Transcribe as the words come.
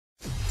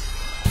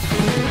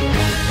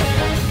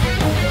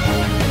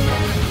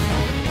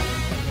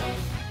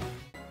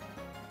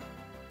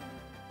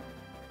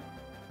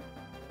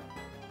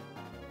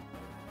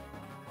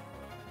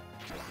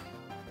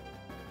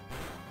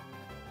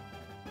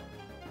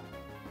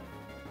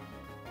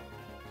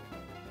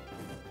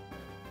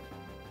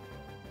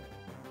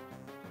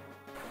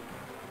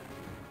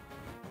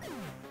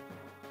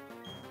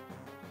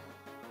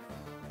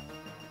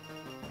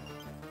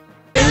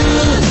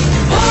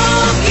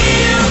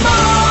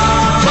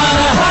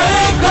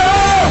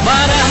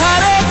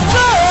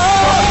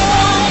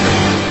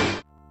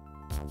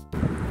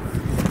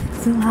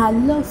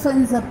Hello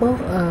friends, അപ്പോൾ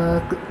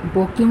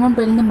പോക്കിമോൺ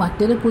പെയറിൻ്റെ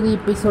മറ്റൊരു പുതിയ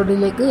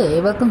എപ്പിസോഡിലേക്ക്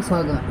ഏവർക്കും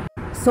സ്വാഗതം.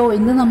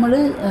 ഇന്ന് നമ്മൾ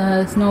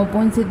snow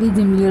point city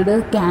gym leader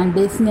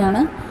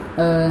കാൻഡീസിനെയാണ്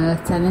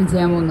challenge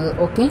ചെയ്യാൻ പോകുന്നത്.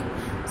 ഓക്കെ,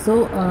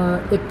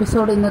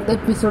 ഇന്നത്തെ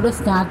എപ്പിസോഡ്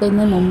സ്റ്റാർട്ട്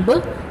ചെയ്യുന്നതിന് മുമ്പ്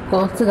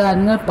കുറച്ച്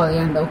കാര്യങ്ങൾ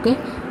പറയാനുണ്ട്. ഓക്കെ,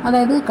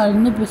 അതായത്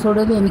കഴിഞ്ഞ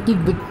എപ്പിസോഡിൽ എനിക്ക്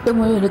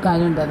വിട്ടുപോയ ഒരു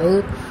കാര്യമുണ്ട്,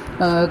 അതായത്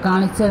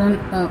കാണിച്ചു തരാൻ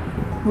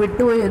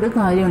വിട്ടുപോയ ഒരു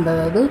കാര്യമുണ്ട്.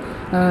 അതായത്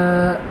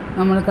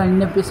നമ്മൾ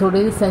കഴിഞ്ഞ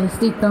എപ്പിസോഡിൽ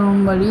Yt1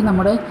 വഴി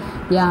നമ്മുടെ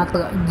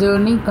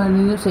ജേർണി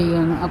കണ്ടിന്യൂ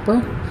ചെയ്യുകയാണ്. അപ്പോൾ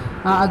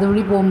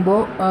അതുവഴി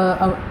പോകുമ്പോൾ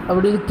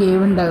അവിടെ ഒരു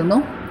കേവ് ഉണ്ടായിരുന്നു.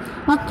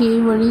 ആ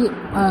കേവ് വഴി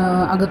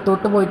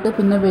അകത്തോട്ട് പോയിട്ട്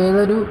പിന്നെ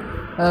വേറൊരു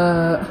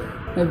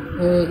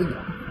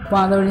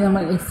പാത വഴി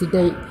നമ്മൾ എക്സിറ്റ്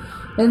ആയി.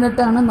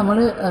 എന്നിട്ടാണ് നമ്മൾ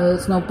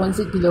സ്നോ പോയിൻറ്റ്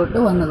സിറ്റിയിലോട്ട്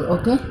വന്നത്.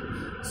 ഓക്കെ,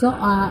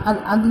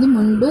 അതിന്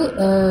മുൻപ്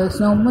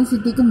സ്നോ പോയിൻറ്റ്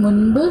സിറ്റിക്ക്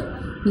മുൻപ്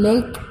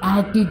ലേക്ക്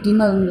Yt1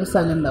 എന്ന് പറയുന്ന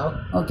സ്ഥലം ഉണ്ടാവും.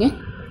 ഓക്കെ,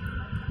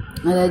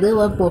 അതായത്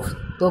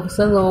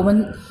പ്രൊഫസർ റോബൻ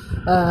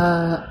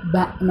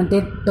മറ്റേ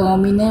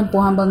ടോമിനെ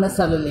പോകാൻ പറഞ്ഞ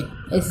സ്ഥലമല്ലേ,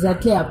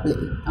 എക്സാക്ട്ലി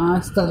ആ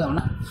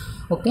സ്ഥലമാണ്.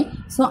 ഓക്കെ,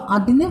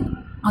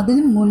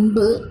 അതിന്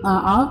മുൻപ്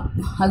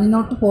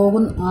അതിനോട്ട്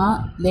പോകുന്ന ആ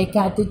ലേക്ക്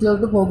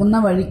Ytലോട്ട് പോകുന്ന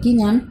വഴിക്ക്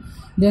ഞാൻ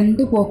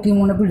 2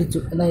 പോക്കിമോണെ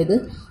പിടിച്ചു. അതായത്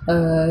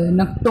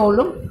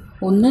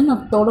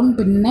നെക്ടോളും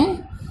പിന്നെ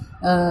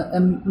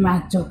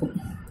മാച്ചോക്കും.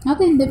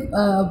 അതെൻ്റെ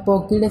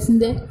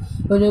പോക്കിഡസിൻ്റെ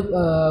ഒരു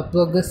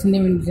പ്രോഗ്രസ്സിന്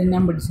വേണ്ടിയിട്ട്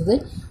ഞാൻ പിടിച്ചത്.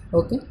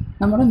 ഓക്കെ,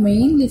 നമ്മുടെ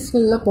മെയിൻ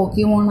ലിസ്റ്റിലുള്ള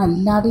പോക്കിമോൺ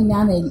അല്ലാതെ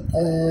ഞാൻ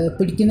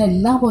പിടിക്കുന്ന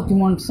എല്ലാ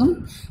പോക്കിമോൺസും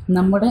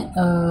നമ്മുടെ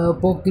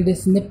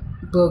പോക്കിഡസിൻ്റെ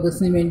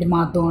പ്രോഗ്രസ്സിന് വേണ്ടി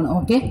മാത്രമാണ്.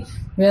 ഓക്കെ,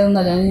 വേറെ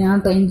ഒന്നല്ല, ഞാൻ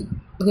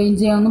ട്രെയിൻ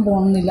ചെയ്യാനൊന്നും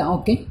പോകുന്നില്ല.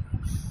 ഓക്കെ,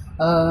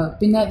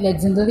 പിന്നെ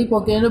ലെജൻഡറി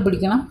പോക്കിമോൺ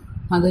പിടിക്കണം,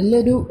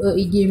 അതല്ലൊരു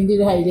ഈ ഗെയിമിൻ്റെ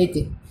ഒരു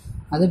ഹൈലൈറ്റ്.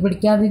 അത്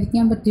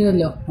പിടിക്കാതിരിക്കാൻ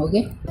പറ്റില്ലല്ലോ.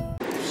 ഓക്കെ,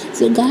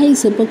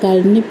 ഗായ്സ്, ഇപ്പോൾ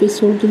കഴിഞ്ഞ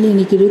എപ്പിസോഡിൽ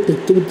എനിക്കൊരു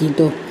തെറ്റ്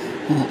പറ്റിയിട്ടോ.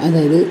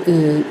 അതായത്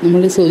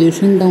നമ്മുടെ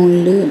സൊല്യൂഷൻ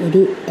ടൗണിൽ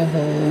ഒരു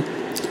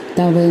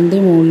ടവറിൻ്റെ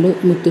മുകളിൽ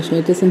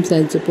മുത്തശ്ശിയായിട്ട്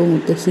സംസാരിച്ചപ്പോൾ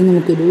മുത്തശ്ശി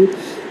നമുക്കൊരു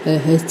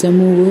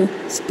മൂവ്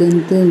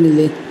സ്ട്രെങ്ത്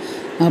തന്നില്ലേ.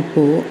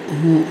 അപ്പോൾ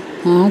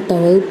ആ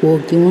ടവർ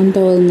പോക്കിമോൺ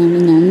ടവർ എന്നാണ്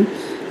ഞാൻ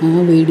ആ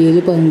വീഡിയോയിൽ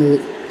പറഞ്ഞത്.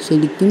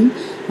 ശരിക്കും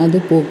അത്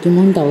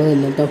പോക്കിമോൺ ടവർ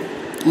അല്ല കേട്ടോ,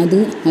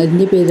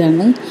 അതിൻ്റെ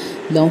പേരാണ്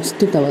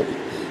ലോസ്റ്റ് ടവർ.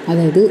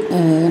 അതായത്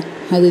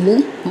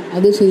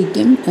അത്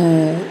ശരിക്കും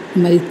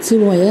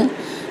മരിച്ചുപോയ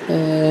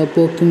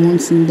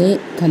പോക്കിമോൺസിൻ്റെ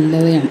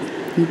കല്ലറയാണ്.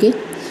 ഓക്കെ,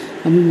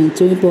 അപ്പം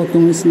മരിച്ചുപോയ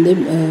പോക്കിമോൺസിൻ്റെ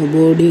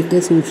ബോഡിയൊക്കെ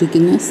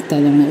സൂക്ഷിക്കുന്ന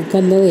സ്ഥലമാണ്,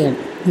 കല്ലറയാണ്.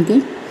 ഓക്കെ,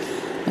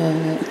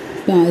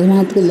 അത്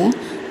മാത്രമല്ല,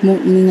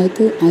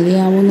 നിങ്ങൾക്ക്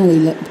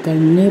അറിയാമോയെന്നറിയില്ല,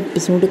 കഴിഞ്ഞ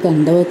എപ്പിസോഡ്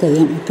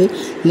കണ്ടവർക്കറിയാം. ഓക്കെ,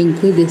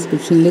 ലിങ്ക്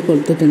ഡിസ്ക്രിപ്ഷനിൽ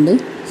കൊടുത്തിട്ടുണ്ട്,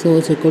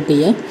 ചെക്കൗട്ട്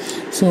ചെയ്യാം.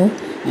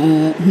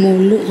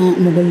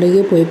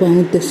 മുകളിലേക്ക് പോയപ്പോൾ ആ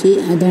മുത്തശ്ശി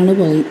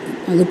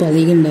അത്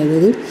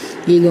പറയുകയുണ്ടായത്,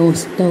 ഈ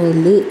ലോസ്റ്റ്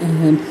ടവറിൽ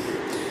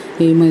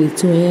ഈ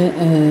മരിച്ചുപോയ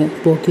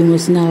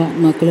പോക്കിമോൺസിന്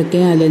മക്കളൊക്കെ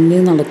അലഞ്ഞ്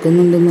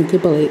നടക്കുന്നുണ്ടെന്നൊക്കെ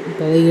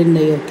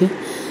പറയുകയുണ്ടായി. ഓക്കെ,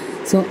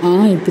 ആ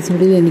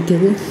എപ്പിസോഡിൽ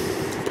എനിക്കത്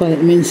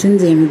മെൻഷൻ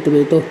ചെയ്യാൻ പറ്റും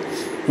കേട്ടോ.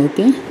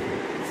 ഓക്കെ,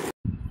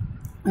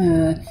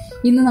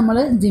 ഇന്ന് നമ്മൾ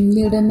ജിം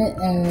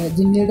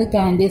ലീഡർ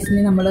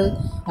കാൻഡീസിനെ നമ്മൾ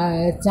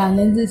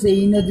ചാലഞ്ച്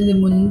ചെയ്യുന്നതിന്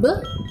മുൻപ്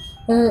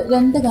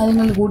 2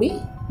 കാര്യങ്ങൾ കൂടി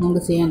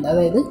നമുക്ക് ചെയ്യാനുണ്ട്.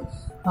 അതായത്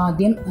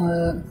ആദ്യം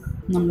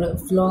നമ്മൾ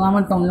ഫ്ലോറാമ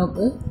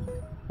ടൗണിലേക്ക്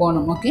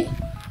പോകണം. Okay,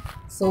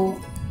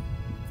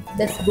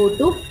 let's go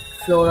to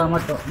ഫ്ലോറാമ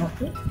town.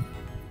 Okay,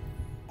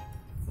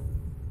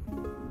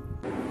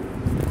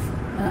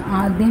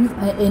 ആദ്യം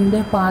എൻ്റെ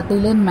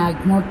പാർട്ടിയിലെ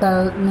മാഗ്മോ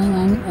ടവറിനെ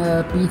ഞാൻ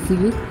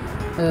PC-യിൽ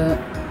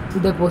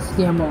ഡെപ്പോസിറ്റ്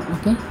ചെയ്യാൻ പോകും.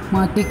 ഓക്കെ,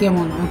 മാറ്റിക്കാൻ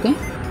പോകുന്നു. ഓക്കെ,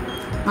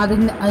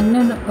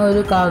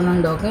 അതിനൊരു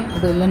കാരണമുണ്ട്. ഓക്കെ,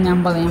 അതെല്ലാം ഞാൻ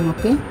പറയാം.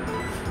 ഓക്കെ,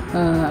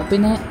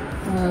 പിന്നെ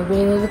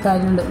വേറൊരു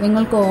കാര്യമുണ്ട്,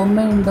 നിങ്ങൾക്ക്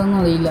ഓർമ്മയുണ്ടോയെന്ന്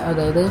അറിയില്ല.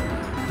 അതായത്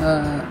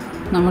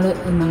നമ്മൾ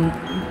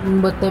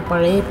മുമ്പത്തെ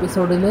പഴയ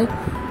എപ്പിസോഡിൽ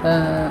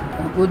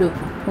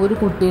ഒരു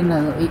കുട്ടി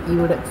ഉണ്ടായിരുന്നു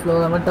ഇവിടെ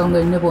ഫ്ലോറാമ ടൗൺ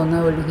കഴിഞ്ഞ് പോകുന്ന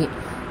വഴിക്ക്.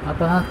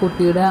 അപ്പോൾ ആ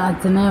കുട്ടിയുടെ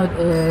അച്ഛനെ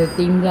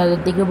ടീം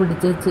ഗാലറ്റിക്ക്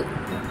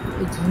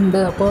വെച്ചിട്ടുണ്ട്.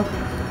 അപ്പോൾ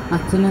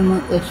അച്ഛനൊന്ന്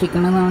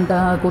രക്ഷിക്കണമെന്ന് പറഞ്ഞിട്ട്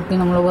ആ കുട്ടി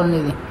നമ്മൾ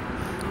പറഞ്ഞില്ലേ.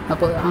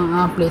 അപ്പോൾ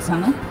ആ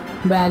പ്ലേസാണ്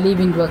വാലി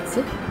വിൻഡ്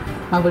വർക്ക്സ്.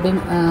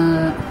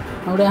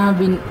 അവിടെ ആ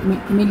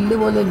മില്ല്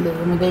പോലെ ഇല്ലേ,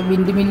 മറ്റേ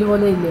വിൻഡ് മില്ല്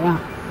പോലെ ഇല്ലേ,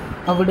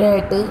 അവിടെ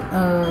ആയിട്ട്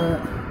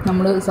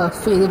നമ്മൾ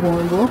സർഫ് ചെയ്ത്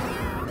പോകുമ്പോൾ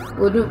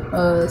ഒരു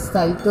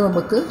സ്ഥലത്ത്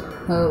നമുക്ക്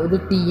ഒരു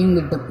ടീം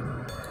കിട്ടും.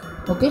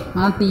 ഓക്കെ,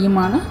 ആ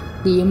ടീമാണ്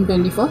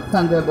TM24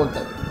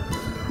 തന്ത്രബോട്ട്.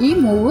 ഈ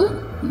മൂവ്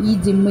ഈ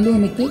ജിമ്മിൽ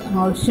എനിക്ക്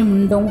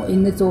ആവശ്യമുണ്ടോ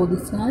എന്ന്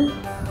ചോദിച്ചാൽ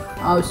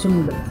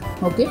ആവശ്യമുണ്ട്.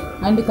 ഓക്കെ,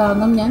 അതിൻ്റെ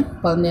കാരണം ഞാൻ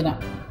പറഞ്ഞുതരാം.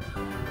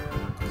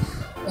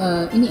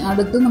 ഇനി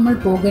അടുത്ത് നമ്മൾ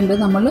പോകേണ്ടത്,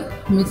 നമ്മൾ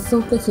മിസ്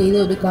ഔട്ട് ചെയ്ത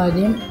ഒരു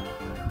കാര്യം,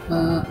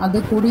 അത്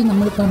കൂടി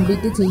നമ്മൾ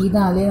കംപ്ലീറ്റ്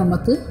ചെയ്താലേ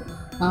നമുക്ക്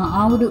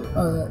ആ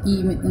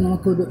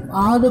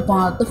ഒരു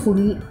പാർട്ട്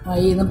ഫുൾ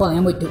ആയി എന്ന്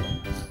പറയാൻ പറ്റും.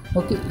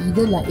 ഓക്കെ,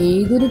 ഇതല്ല,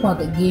 ഏതൊരു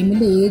പാർട്ട്,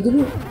 ഗെയിമിലെ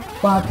ഏതൊരു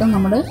പാർട്ടും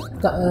നമ്മുടെ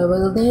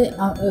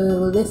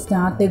വെറുതെ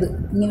സ്റ്റാർട്ട് ചെയ്ത്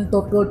ഇങ്ങനെ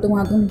തൊട്ട്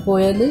മാത്രം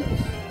പോയാൽ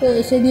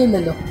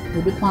ശരിയല്ലല്ലോ.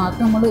 ഒരു പാർട്ട്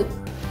നമ്മൾ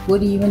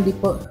ഒരു ഈവൻ്റ്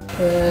ഇപ്പോൾ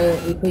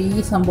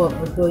ഈ സംഭവം,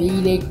 ഇപ്പോൾ ഈ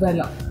ലേക്ക്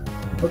വെള്ളം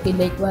ഓക്കെ.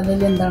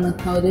 Yt1 എന്താണ്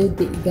അവർ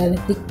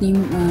ഗാലക്റ്റിക് ടീം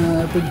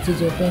പിടിച്ചു.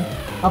 ഓക്കെ.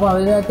 അപ്പോൾ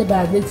അവരകത്ത്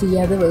ബാറ്റിൽ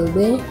ചെയ്യാതെ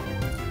വെറുതെ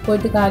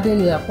പോയിട്ട്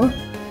കാര്യമില്ല. അപ്പോൾ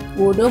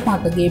ഓരോ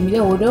പാർട്ട് ഗെയിമിലെ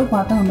ഓരോ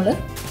പാർട്ട് നമ്മൾ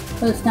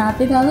സ്റ്റാർട്ട്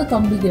ചെയ്താൽ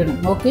കംപ്ലീറ്റ് ചെയ്യണം.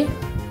 ഓക്കെ.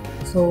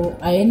 സോ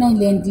അയൺ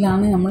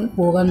ഐലൻഡിലാണ് നമ്മൾ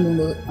പോകാൻ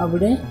പോകുന്നത്.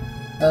 അവിടെ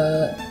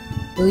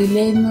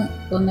റിലേന്ന്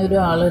പറഞ്ഞൊരു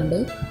ആളുണ്ട്,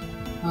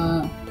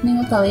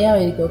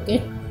 നിങ്ങൾക്കറിയാമായിരിക്കും. ഓക്കെ.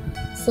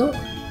 സോ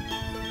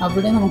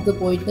അവിടെ നമുക്ക്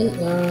പോയിട്ട്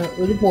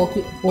ഒരു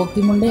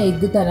പോക്കിമോൻ്റെ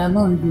എഗ്ഗ് തരാമെന്ന്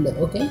പറഞ്ഞിട്ടുണ്ട്.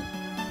 ഓക്കെ.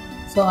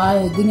 സോ ആ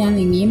എഗ്ഗ് ഞാൻ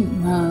ഇനിയും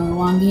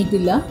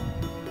വാങ്ങിയിട്ടില്ല,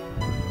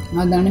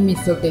 അതാണ്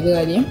മിസ് ഔട്ട് ചെയ്ത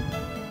കാര്യം.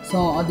 സോ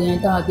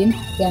അതിനായിട്ട് ആദ്യം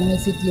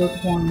കാൻവസ് സിറ്റിയിലോട്ട്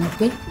പോകണം.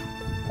 ഓക്കെ.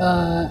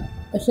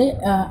 പക്ഷേ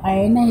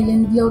അയൺ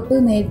ഐലൻഡിലോട്ട്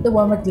നേരിട്ട്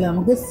പോകാൻ പറ്റില്ല,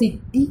 നമുക്ക്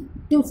സിറ്റി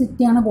ടു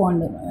സിറ്റിയാണ്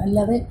പോകേണ്ടത്,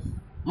 അല്ലാതെ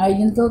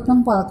ഐലൻഡിലോട്ടും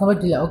പറക്കാൻ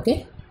പറ്റില്ല. ഓക്കെ.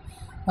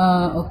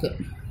 ഓക്കെ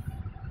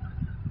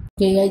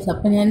ഗൈസ്,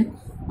 അപ്പം ഞാൻ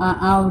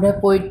അവിടെ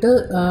പോയിട്ട്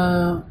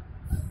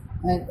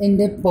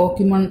എൻ്റെ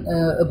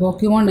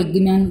പോക്കിമോൺ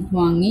എഗ്ഗ് ഞാൻ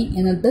വാങ്ങി.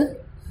 എന്നിട്ട്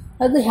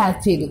അത്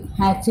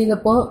ഹാച്ച്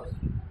ചെയ്തപ്പോൾ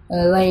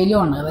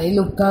റൈലുമാണ്. റൈൽ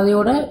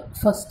ഉക്കാറിയോടെ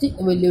ഫസ്റ്റ്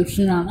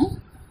എവല്യൂഷനാണ്,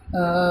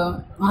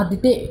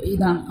 ആദ്യത്തെ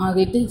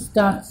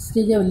സ്റ്റാർട്ട്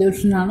സ്റ്റേജ്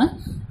എവല്യൂഷനാണ്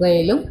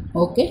റൈലും.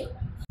 ഓക്കെ.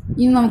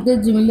 ഇനി നമുക്ക്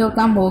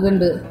ജിമ്മിലോക്കാൻ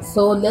പോകേണ്ടത്.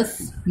 So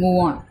let's move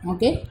on.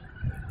 Okay.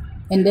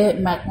 എൻ്റെ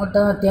മാഗ്മോട്ട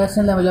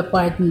അത്യാവശ്യം ലെവലപ്പ്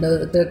ആയിട്ടുണ്ട്,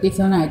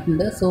 37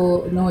 ആയിട്ടുണ്ട്. സോ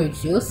നോ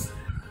ഇഷ്യൂസ്,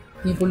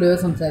 ഈ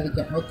പുള്ളിയോട്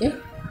സംസാരിക്കാം. Okay.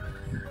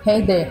 Hey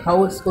there, how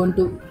it's going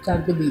to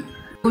start to be?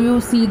 Do you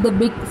see the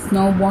big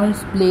snowballs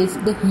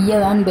placed here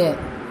and there?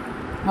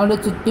 അവിടെ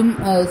ചുറ്റും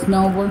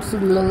സ്നോബോൾസ്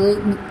ഉള്ളത്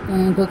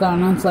നിങ്ങൾക്ക്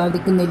കാണാൻ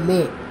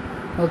സാധിക്കുന്നില്ലേ?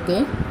 Okay.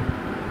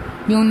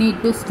 You need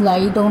to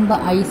slide on the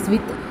ice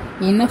with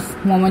enough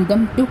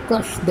momentum to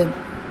crush dum.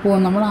 അപ്പോൾ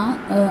നമ്മൾ ആ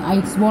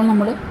ice ball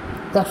നമ്മൾ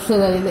crush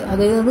ചെയ്താൽ,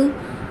 അതായത്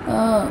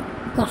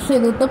ക്രഷ്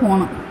ചെയ്തിട്ട്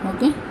പോകണം.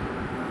 ഓക്കെ.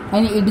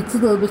 അതിന് ഇടിച്ച്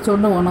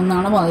തെറിപ്പിച്ചുകൊണ്ട് പോകണം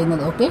എന്നാണ്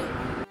പറയുന്നത്. Okay.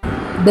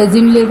 The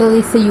Gym Leader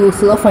is a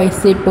user of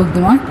Ice-type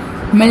Pokemon.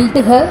 Melt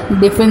her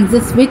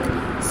defenses with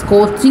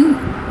scorching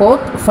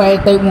hot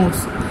fire-type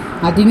moves.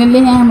 അതിനല്ലേ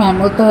ഞാൻ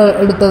മാഗ്മോട്ട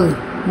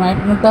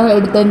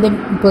എടുത്തതിൻ്റെ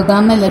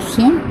പ്രധാന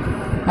ലക്ഷ്യം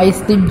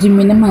ഐസ് ടൈപ്പ്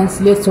ജിമ്മിനെ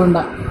മനസ്സിൽ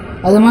വെച്ചുകൊണ്ടാണ്.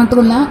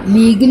 അതുമാത്രമല്ല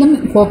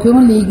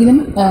പോക്കിമോൺ ലീഗിലും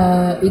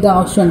ഇത്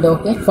ആവശ്യമുണ്ട്.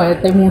 ഓക്കെ. ഫയർ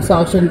ടൈപ്പ് മൂവ്സ്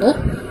ആവശ്യമുണ്ട്.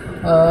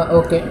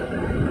 Okay.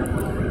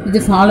 It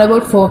is all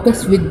about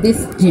focus with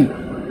this gym.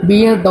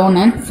 Beer down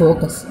and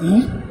focus.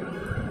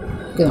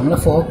 Okay. നമ്മൾ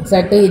ഫോക്കസ്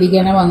ആയിട്ട്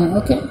ഇരിക്കാനാണ് വന്നത്.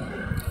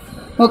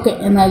 ഓക്കെ.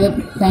 എന്നാലും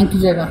താങ്ക് യു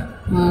ചേട്ടാ,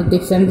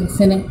 ടിപ്സ് ആൻഡ്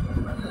ട്രിക്സിന്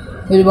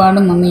ഒരുപാട്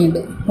നന്ദിയുണ്ട്.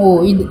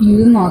 ഇത്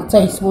നിറച്ച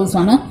ഐസ്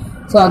ബോൾസാണ്.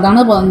 സോ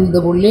അതാണ് പറഞ്ഞത്,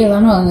 പുള്ളി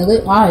അതാണ് പറഞ്ഞത്.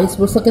 ആ ഐസ്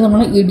ബോൾസൊക്കെ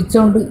നമ്മൾ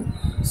ഇടിച്ചുകൊണ്ട്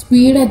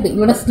സ്പീഡായിട്ട്,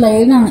 ഇവിടെ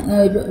സ്ലൈഡാണ്,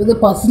 ഇത്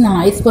പസിലാണ്,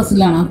 ഐസ്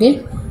പസിലാണ്. ഓക്കെ.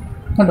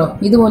 കണ്ടോ,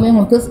 ഇതുപോലെ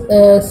നമുക്ക്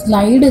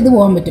സ്ലൈഡ് ചെയ്ത്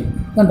പോകാൻ പറ്റും.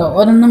 കണ്ടോ,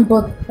 ഒരെണ്ണം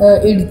ഇപ്പോൾ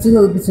ഇടിച്ച്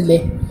തെറിപ്പിച്ചില്ലേ,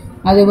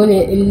 അതേപോലെ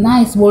എല്ലാ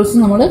ഐസ്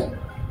ബോൾസും നമ്മൾ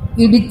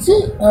ഇടിച്ച്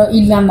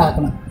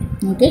ഇല്ലാണ്ടാക്കണം.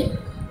 ഓക്കെ.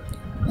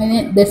 അതിനെ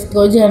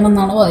ഡെസ്ട്രോയ് ചെയ്യണം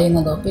എന്നാണ്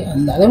പറയുന്നത്. ഓക്കെ.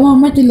 അല്ലാതെ പോകാൻ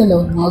പറ്റില്ലല്ലോ,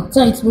 നിറച്ച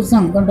ഐസ്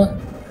ബോൾസാണ്. കണ്ടോ,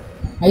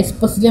 ഐസ്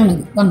പസിലാണ്.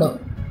 കണ്ടോ.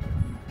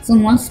 സോ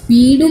നമ്മൾ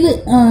സ്പീഡിൽ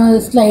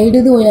സ്ലൈഡ്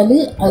ചെയ്ത് പോയാൽ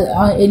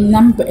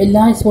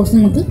എല്ലാ ഐസ് ബോൾസും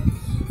നമുക്ക്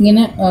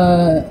ഇങ്ങനെ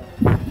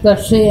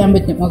ക്രഷ് ചെയ്യാൻ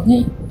പറ്റും. ഓക്കെ.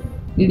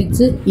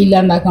 ഇടിച്ച്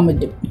ഇല്ലാണ്ടാക്കാൻ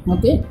പറ്റും.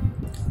 ഓക്കെ.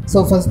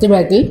 സോ ഫസ്റ്റ്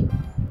ബാറ്റിൽ.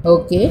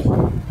 ഓക്കെ.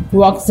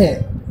 വാക്സെൽ.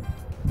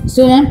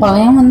 സോ ഞാൻ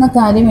പറയാൻ വന്ന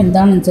കാര്യം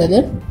എന്താണെന്ന് വെച്ചാൽ,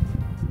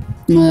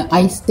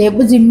 ice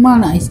type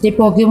ജിമ്മാണ്, ice type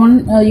പോക്കിമോൺ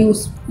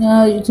use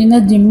ചെയ്യുന്ന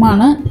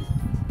ജിമ്മാണ്.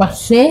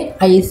 പക്ഷേ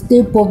ഐസ്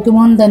ടൈപ്പ്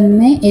പോക്കിമോൺ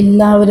തന്നെ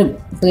എല്ലാവരും,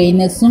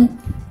 ട്രെയിനേഴ്സും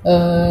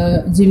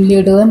ജിം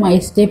ലീഡറും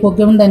ഐസ് ടൈപ്പ്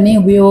പോക്കിമോൺ തന്നെ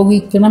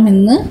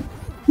ഉപയോഗിക്കണമെന്ന്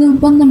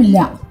നിർബന്ധമില്ല.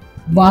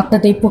 വാട്ടർ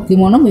ടൈപ്പ്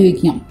പോക്കിമോണും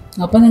ഉപയോഗിക്കാം.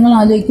 അപ്പോൾ നിങ്ങൾ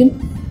ആലോചിക്കും,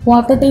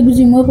 water type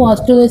gym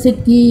fast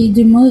city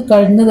gym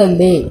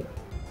കഴിഞ്ഞതല്ലേ?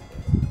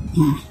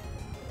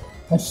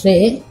 പക്ഷേ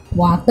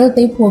water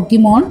type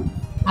പോക്കിമോൺ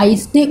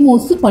ice type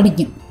moves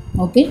പഠിക്കും.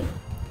 ഓക്കെ.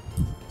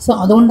 സോ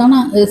അതുകൊണ്ടാണ്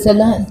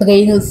ചില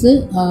ട്രെയിനേഴ്സ്,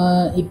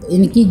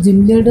 എനിക്ക് ജിം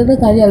ലീഡറുടെ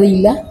കാര്യം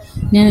അറിയില്ല,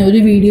 ഞാൻ ഒരു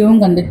വീഡിയോയും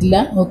കണ്ടിട്ടില്ല.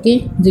 ഓക്കെ.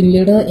 ജിം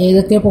ലീഡർ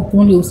ഏതൊക്കെ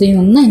പോക്കിമോൺ യൂസ്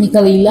ചെയ്യുന്നതെന്ന്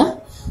എനിക്കറിയില്ല.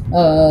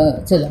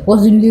 ചിലപ്പോൾ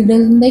ജിം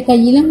ലീഡറിൻ്റെ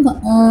കയ്യിലും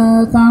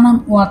കാണാം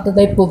വാട്ടർ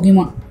ടൈപ്പ്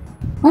പോക്കിമോൺ.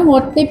 ആ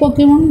വാട്ടർ ടൈപ്പ്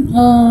പോക്കിമോൺ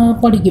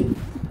പഠിക്കും,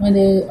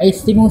 അത്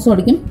ഐസ് ടൈപ്പ് മൂവ്സ്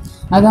പഠിക്കും.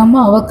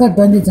 അതാകുമ്പോൾ അവർക്ക്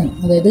അഡ്വാൻറ്റേജാണ്.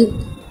 അതായത്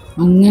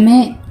അങ്ങനെ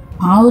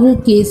ആ ഒരു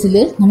കേസിൽ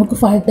നമുക്ക്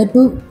ഫയർ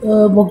ടൈപ്പ്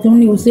പോക്കിമോൺ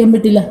യൂസ് ചെയ്യാൻ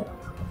പറ്റില്ല.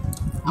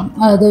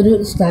 അതൊരു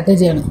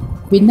സ്ട്രാറ്റജിയാണ്.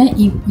 പിന്നെ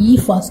ഈ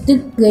ഫസ്റ്റ്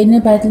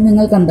ട്രെയിനർ പാറ്റിൽ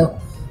നിങ്ങൾ കണ്ടോ,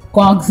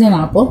 കോക്സിനാണ്.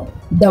 അപ്പോൾ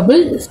ഡബിൾ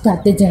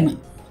സ്ട്രാറ്റജിയാണ്.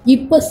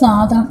 ഇപ്പോൾ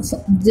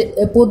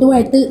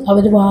പൊതുവായിട്ട്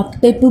അവർ വാട്ടർ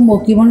ടൈപ്പ്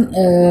പോക്കിമോൺ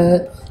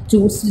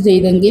ചൂസ്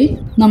ചെയ്തെങ്കിൽ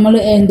നമ്മൾ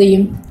എന്ത്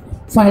ചെയ്യും,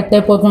 ഫയർ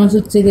ടൈപ്പ് പോക്കിമോൺ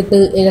ചൂസ്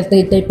ചെയ്തിട്ട്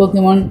ഇലക്ട്രിക് ടൈപ്പ്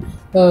പോക്കിമോൺ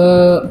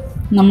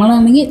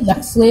നമ്മളാണെങ്കിൽ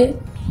ലക്സറെ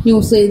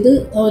യൂസ് ചെയ്ത്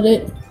അവർ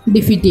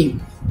ഡിഫീറ്റ് ചെയ്യും.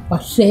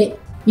 പക്ഷേ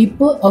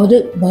ഇപ്പോൾ അവർ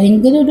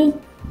ഭയങ്കര ഒരു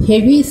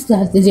ഹെവി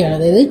സ്ട്രാറ്റജിയാണ്.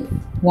 അതായത്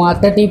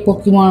വാട്ടർ ടൈപ്പ്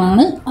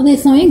പോക്കിമോണാണ്,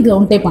 അതേസമയം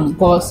ഗ്രൗണ്ട് ടൈപ്പാണ്.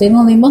 കോഴ്സ് എന്ന്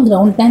പറയുമ്പോൾ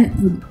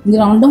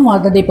ഗ്രൗണ്ടും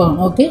വാട്ടർ ടൈപ്പാണ്.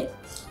 ഓക്കെ.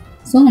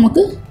 സോ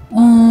നമുക്ക്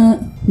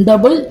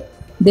ഡബിൾ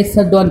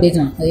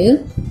ഡിസഡ്വാൻറ്റേജാണ്. അതായത്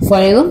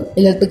ഫയറും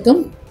ഇലക്ട്രിക്കും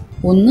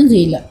ഒന്നും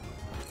ചെയ്യില്ല.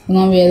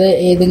 എന്നാൽ വേറെ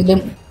ഏതെങ്കിലും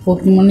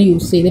പോക്കിമോൺ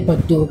യൂസ് ചെയ്തേ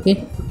പറ്റൂ. ഓക്കെ,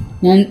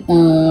 ഞാൻ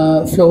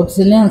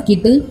ഫ്ലോട്ട്സിനെ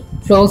ആക്കിയിട്ട്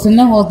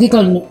ഫ്ലോട്ട്സിനെ ഓക്കി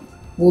കളഞ്ഞു,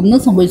 ഒന്നും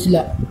സംഭവിച്ചില്ല.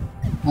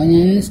 അത്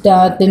ഞാൻ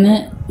സ്റ്റാർട്ടിനെ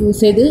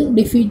യൂസ് ചെയ്ത്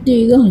ഡിഫീറ്റ്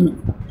ചെയ്ത് കളഞ്ഞു.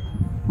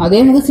 അതേ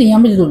നമുക്ക് ചെയ്യാൻ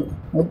പറ്റുള്ളൂ.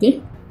 ഓക്കെ,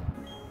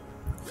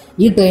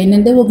 ഈ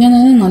ട്രെയിനിൻ്റെ പോക്കിയാൽ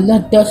നല്ല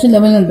അത്യാവശ്യം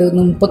ലെവലുണ്ട്,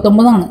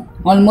 39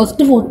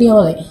 ഓൾമോസ്റ്റ് 40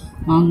 ആവാതെ.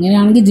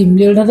 അങ്ങനെയാണെങ്കിൽ ജിം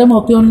ലീഡറുടെ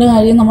പോക്കിയോണിൻ്റെ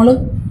കാര്യം നമ്മൾ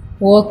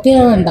ഓക്കെ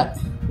വേണ്ട.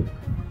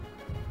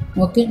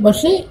 ഓക്കെ,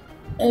 പക്ഷേ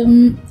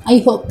ഐ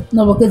ഹോപ്പ്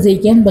നമുക്ക്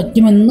ജയിക്കാൻ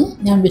പറ്റുമെന്ന്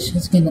ഞാൻ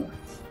വിശ്വസിക്കുന്നു.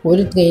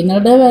 ഒരു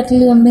ട്രെയിനറുടെ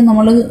ബാറ്റിൽ കണ്ട്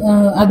നമ്മൾ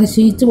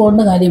അതിശയിച്ച്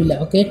പോകേണ്ട കാര്യമില്ല.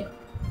 Okay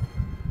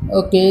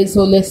okay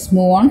so let's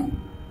move on.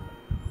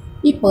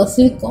 ഈ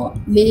പേഴ്സിൽ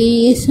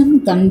ലേശം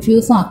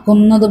കൺഫ്യൂസ്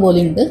ആക്കുന്നത്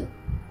പോലെയുണ്ട്.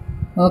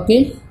 ഓക്കെ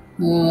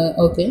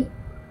ഓക്കെ,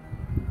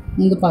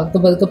 നമുക്ക്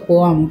പതുക്കെ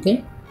പോവാം. ഓക്കെ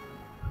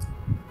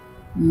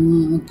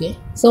ഓക്കെ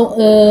സോ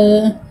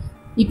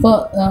ഇപ്പോൾ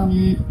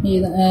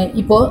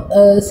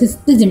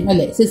 6th ജിം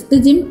അല്ലേ, 6th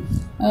gym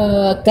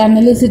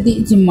കാനലിസിറ്റി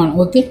ജിമ്മാണ്.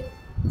 Okay,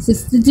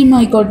 6th gym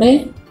ആയിക്കോട്ടെ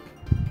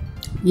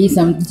ഈ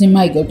 7th ജിം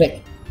ആയിക്കോട്ടെ,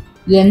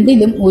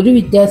 രണ്ടിലും ഒരു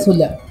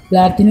വ്യത്യാസമില്ല.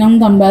 പ്ലാറ്റിനം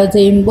കമ്പയർ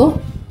ചെയ്യുമ്പോൾ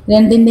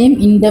രണ്ടിൻ്റെയും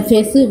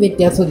ഇൻ്റർഫേസ്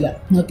വ്യത്യാസമില്ല.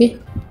 ഓക്കെ,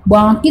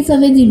 ബാക്കി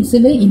ചില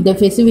ജിംസിൽ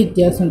ഇൻ്റർഫേസ്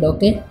വ്യത്യാസമുണ്ട്.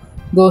 ഓക്കെ,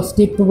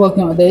 ഗോസ്റ്റിപ്പ്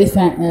പോക്കും, അതായത്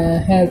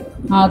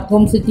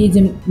ഹാർട്ട്റൂം സിറ്റി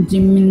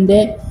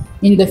ജിമ്മിൻ്റെ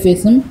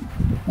ഇൻ്റർഫേസും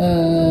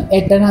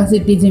Yt1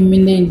 സിറ്റി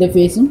ജിമ്മിൻ്റെ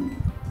ഇൻ്റർഫേസും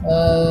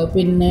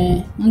പിന്നെ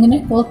അങ്ങനെ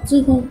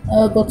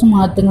കുറച്ച്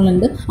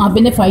മാറ്റങ്ങളുണ്ട്.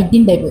 പിന്നെ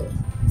ഫൈറ്റിംഗ്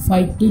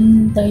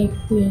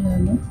ടൈപ്പ്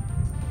ഏതാണ്,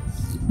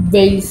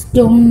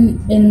 വെയിൽസ്റ്റോൺ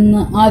എന്ന്,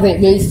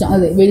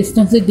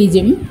 വെയിൽസ്റ്റോൺ സിറ്റി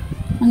ജിം.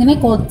 അങ്ങനെ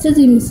കുറച്ച്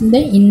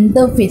ജിംസിൻ്റെ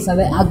ഇൻ്റർഫേസ്,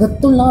 അതായത്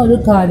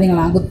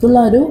അകത്തുള്ള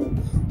ഒരു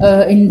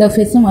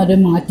ഇൻ്റർഫേസും അവർ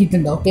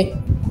മാറ്റിയിട്ടുണ്ട്. ഓക്കെ,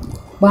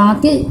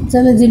 ബാക്കി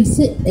ചില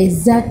ജിംസ്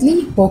എക്സാക്ട്ലി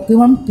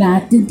പോക്കിമോൺ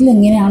പ്ലാറ്റിനത്തിൽ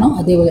എങ്ങനെയാണോ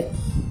അതേപോലെ.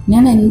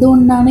 ഞാൻ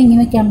എന്തുകൊണ്ടാണ്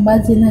ഇങ്ങനെ കമ്പയർ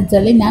ചെയ്യുന്നത്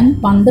വെച്ചാൽ, ഞാൻ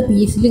പണ്ട്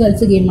PC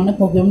കളിച്ച ഗെയിമാണ്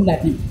പോക്കിമോൺ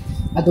പ്ലാറ്റിനം.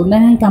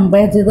 അതുകൊണ്ടാണ് ഞാൻ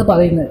കമ്പയർ ചെയ്ത്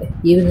പറയുന്നത്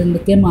ഇത്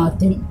എന്തൊക്കെ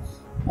മാറ്റം.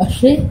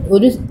 പക്ഷേ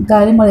ഒരു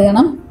കാര്യം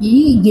പറയണം, ഈ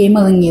ഗെയിം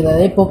ഇറങ്ങിയത്,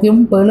 അതായത്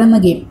പോക്കിമോൺ പേൾ എന്ന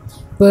ഗെയിം,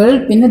 പേൾ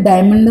പിന്നെ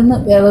ഡയമണ്ട് എന്ന്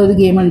വേറെ ഒരു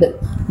ഗെയിമുണ്ട്,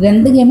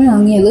 2 ഗെയിം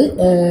ഇറങ്ങിയത്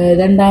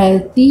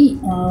 2006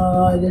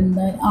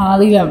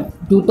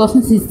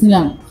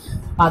 2016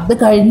 അത്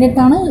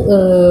കഴിഞ്ഞിട്ടാണ്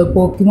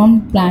പോക്കിമോൺ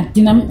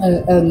പ്ലാറ്റിനം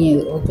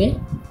ഇറങ്ങിയത്. ഓക്കെ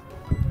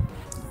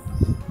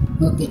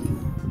ഓക്കെ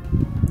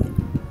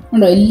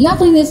ഉണ്ടോ, എല്ലാ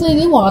ട്രെയിനേഴ്സും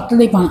ഇത് വാട്ടർ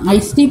ടൈപ്പാണ്.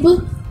 ഐസ് ടൈപ്പ്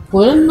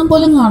ഒരെണ്ണം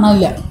പോലും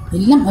കാണാനില്ല.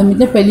 എല്ലാം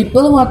മറ്റേ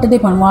പെലിപ്പർ വാട്ടർ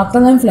ടൈപ്പാണ്, വാട്ടർ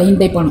ടൈപ്പ് ഫ്ലൈൻ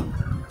ടൈപ്പാണ്.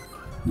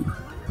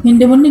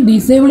 എൻ്റെ പൊന്നെ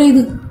ഡിസേബിൾ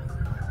ചെയ്ത്,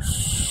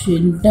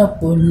 എൻ്റെ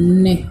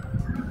പൊന്നെ.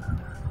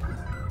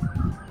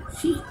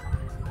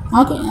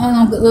 ഓക്കെ,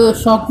 നമുക്ക്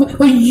ഷോക്ക്.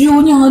 അയ്യോ,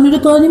 ഞാനൊരു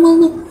കാര്യം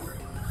വന്നു.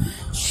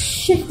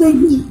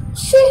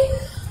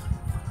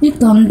 ഈ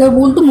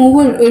തണ്ടർബോൾട്ട്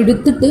മൂവ്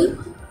എടുത്തിട്ട്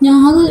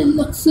ഞാൻ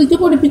ലക്സിക്ക്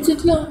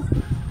പഠിപ്പിച്ചിട്ടില്ല.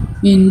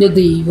 എൻ്റെ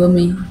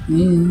ദൈവമേ,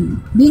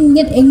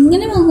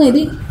 എങ്ങനെ വന്നത്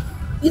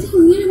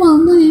ഇങ്ങനെ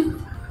വന്നത്?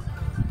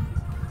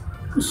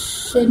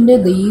 എൻ്റെ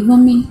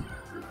ദൈവമേ,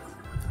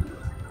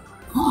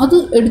 അത്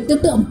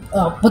എടുത്തിട്ട്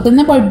അപ്പം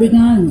തന്നെ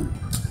പഠിപ്പിക്കണമെന്ന്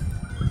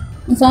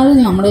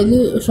സാറില്ല. നമ്മുടെ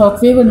കയ്യിൽ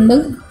ഷോക്ക് വേവ് ഉണ്ട്,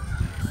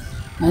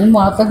 അതിന്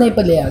വാട്ടർ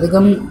ടൈപ്പല്ലേ,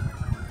 അധികം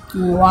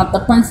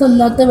വാട്ടർ പൺസ്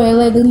അല്ലാത്ത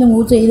വേറെ ഏതെങ്കിലും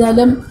മൂവ്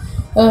ചെയ്താലും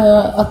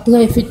അത്ര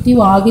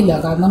എഫക്റ്റീവ് ആകില്ല,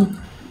 കാരണം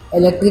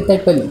ഇലക്ട്രിക്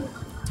ടൈപ്പല്ലേ.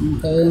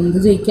 എന്ത്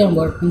ജയിക്കാം,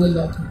 കുഴപ്പമൊന്നുമില്ല.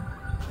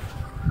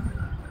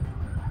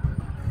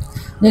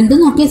 രണ്ടും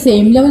നോക്കിയാൽ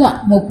സെയിം ലെവലാണ്,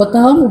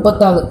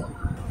 36.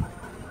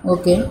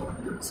 ഓക്കെ,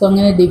 സോ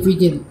അങ്ങനെ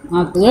ഡിഫീറ്റ് ചെയ്തു,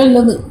 അത്രേ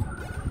ഉള്ളത്.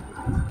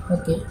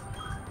 ഓക്കെ,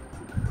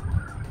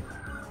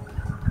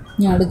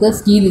 ഞാൻ അടുത്ത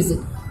സ്കീൽസ്.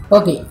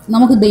 ഓക്കെ,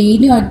 നമുക്ക്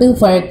ഡെയിലി ആയിട്ട്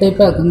ഫയർ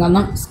ടൈപ്പ് ആക്കും,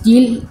 കാരണം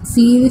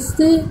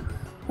സീരീസ്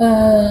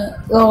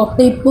റോക്ക്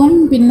ടൈപ്പും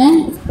പിന്നെ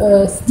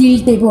സ്റ്റീൽ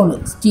ടൈപ്പുമാണ്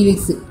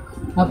സ്റ്റീലിക്സ്.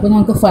 അപ്പോൾ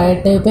നമുക്ക് ഫയർ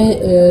ടൈപ്പ്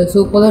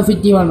സൂപ്പർ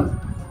എഫക്റ്റീവാണ്.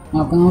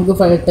 അപ്പോൾ നമുക്ക്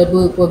ഫയർ ടൈപ്പ്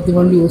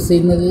പോക്കിമോൺ യൂസ്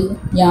ചെയ്യുന്നത്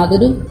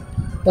യാതൊരു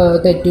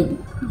തെറ്റും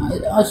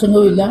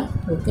ആശങ്കയുമില്ല.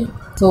 ഓക്കെ,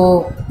 സോ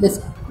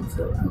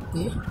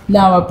ഓക്കെ,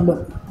 ലാവാപ്പിളും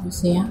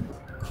യൂസ് ചെയ്യാം.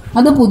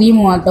 അത് പുതിയ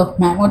മൂവാട്ടോ,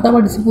 മാഗ്മോട്ട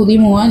പഠിച്ച് പുതിയ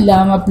മൂവാൻ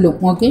ലാവാപ്പിളും.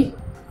 ഓക്കെ,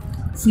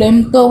 ഫ്ലെയിം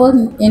ടോവർ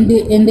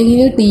എൻ്റെ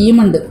കയ്യിൽ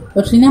ടീമുണ്ട്,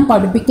 പക്ഷെ ഞാൻ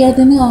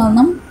പഠിപ്പിക്കാത്തതിന്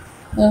കാരണം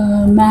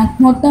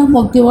മാഗ്മോട്ട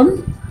പോക്കിമോൺ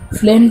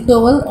ഫ്ലെയിം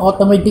ടോവർ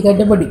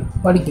ഓട്ടോമാറ്റിക്കായിട്ട്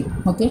പഠിക്കും.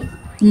 ഓക്കെ,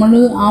 നമ്മൾ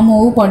ആ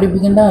മൂവ്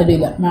പഠിപ്പിക്കേണ്ട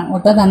കാര്യമില്ല,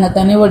 മാഗ്മോട്ട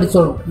തന്നെ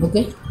പഠിച്ചോളും.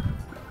 ഓക്കെ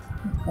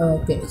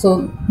ഓക്കെ, സോ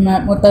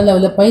മാഗ്മോട്ട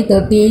ലെവലപ്പായി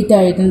 38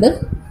 ആയിട്ടുണ്ട്.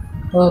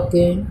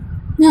 ഓക്കെ,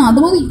 ഞാൻ അത്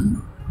മതി,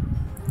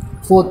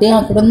 40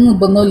 ആക്കണമെന്ന്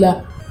നിർബന്ധമില്ല.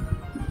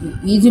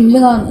 ഈ ജിമ്മിൽ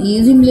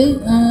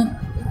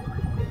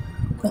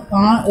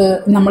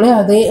നമ്മളെ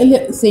അതേ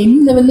സെയിം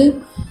ലെവലിൽ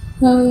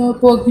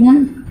പോക്കിമോൺ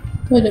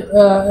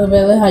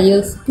വേറെ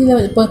ഹയസ്റ്റ്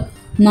ലെവൽ ഇപ്പോൾ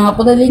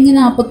 40 അല്ലെങ്കിൽ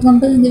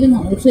 42 എങ്കിലും,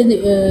 പക്ഷേ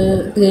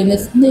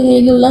ട്രെയിനേഴ്സിൻ്റെ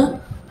കയ്യിലുള്ള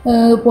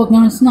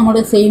പോക്കിമോൺസ്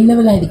നമ്മുടെ സെയിം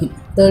ലെവലായിരിക്കും,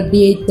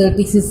 38,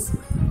 36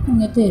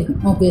 അങ്ങനത്തെ ആയിരിക്കും.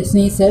 ഓക്കെ,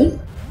 സ്നീസൽ.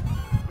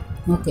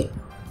 ഓക്കെ,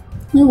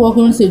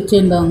 പോക്കിമോൺ സ്വിച്ച്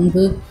ചെയ്യണ്ട,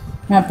 നമുക്ക്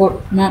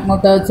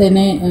മാഗ്മോട്ട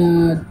വെച്ചതിനെ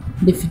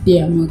ഡിഫീറ്റ്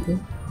ചെയ്യാം. നമുക്ക്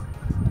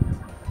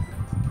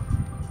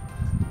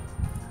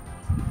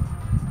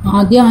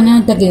ആദ്യം അവനെ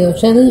അറ്റാക്ക് ചെയ്തത്.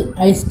 പക്ഷെ അത്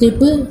ഐസ്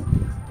ടൈപ്പ്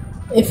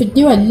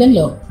എഫക്റ്റീവ്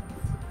അല്ലല്ലോ,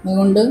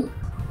 അതുകൊണ്ട്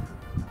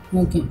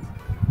ഓക്കെ.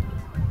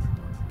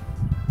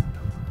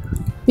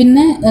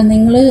 പിന്നെ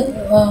നിങ്ങൾ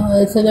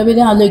ചില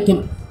പേര് ആലോചിക്കും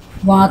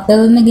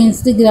വാട്ടറിന്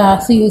അഗെയിൻസ്റ്റ്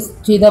ഗ്രാസ് യൂസ്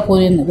ചെയ്താൽ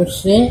പോലെയെന്ന്.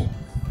 പക്ഷേ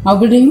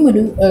അവിടെയും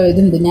ഒരു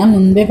ഇതുണ്ട്, ഞാൻ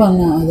മുൻപേ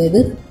പറഞ്ഞ.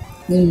 അതായത്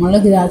നമ്മൾ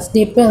ഗ്രാസ്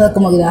ടൈപ്പ്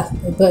ഇറക്കുമ്പോൾ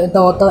ഇപ്പോൾ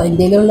ടോട്ടറ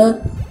ഇന്ത്യയിലുള്ള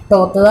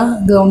ടോട്ടറ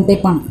ഗ്രൗണ്ട്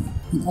ടൈപ്പാണ്.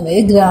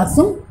 അതായത്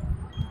ഗ്രാസും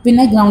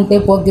പിന്നെ ground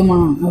type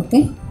പോക്കെമോണാണ്. Okay,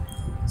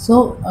 so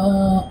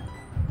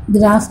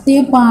grass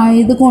type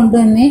ആയതുകൊണ്ട്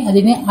തന്നെ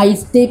അതിന്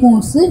ice type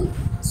moves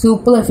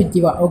super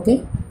എഫക്റ്റീവാണ്. Okay,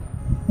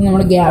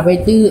 നമ്മൾ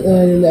ഗ്യാബൈറ്റ്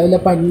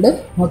ലെവലപ്പ് ആയിട്ടുണ്ട്.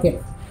 ഓക്കെ,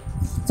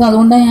 സോ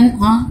അതുകൊണ്ടാണ് ഞാൻ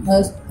ആ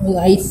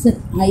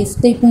ice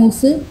type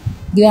moves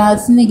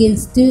ഗ്രാസിന്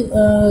against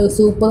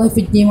super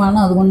എഫക്റ്റീവാണ്.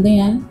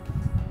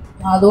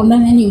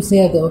 അതുകൊണ്ടാണ് ഞാൻ യൂസ്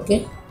ചെയ്യാത്തത്. ഓക്കെ,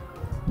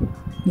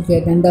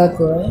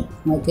 രണ്ടാക്കുക.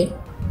 ഓക്കെ,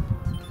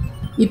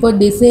 ഇപ്പോൾ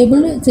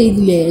ഡിസേബിൾ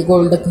ചെയ്തില്ലേ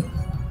ഗോൾഡൊക്കെ,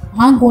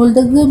 ആ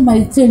ഗോൾഡൊക്കെ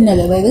മരിച്ചു കഴിഞ്ഞാൽ,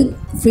 അതായത്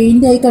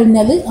ഫെയിൻ്റ് ആയി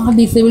കഴിഞ്ഞാൽ ആ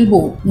ഡിസേബിൾ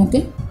പോകും. ഓക്കെ,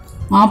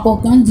 ആ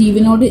പോക്കാൻ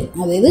ജീവനോട്,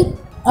 അതായത്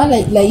ആ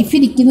ലൈഫ്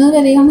ഇരിക്കുന്നത്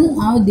വരെയാണ്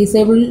ആ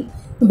ഡിസേബിൾ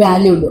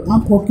വാല്യൂ ഉള്ളൂ. ആ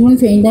പോക്കിമോൺ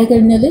ഫെയിൻ്റ് ആയി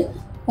കഴിഞ്ഞാൽ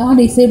ആ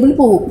ഡിസേബിൾ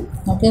പോകും.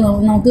 ഓക്കെ,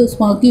 നമുക്ക്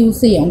സ്പാർക്ക്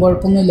യൂസ് ചെയ്യാം,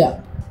 കുഴപ്പമൊന്നുമില്ല.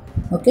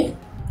 ഓക്കെ,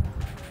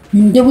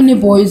 എൻ്റെ പൊന്നെ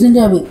പോയിസൺ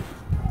ജാബ്,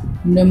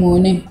 എൻ്റെ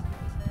മോനെ,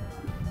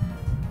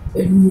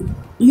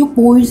 അയ്യോ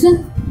പോയിസൺ,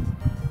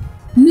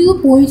 ഇത്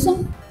പോയിസൺ,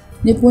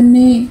 എൻ്റെ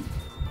പൊന്നെ.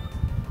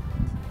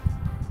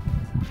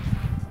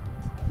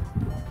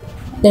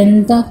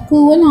 10th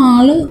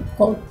ആള്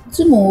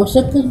കുറച്ച്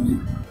മോശമൊക്കെ,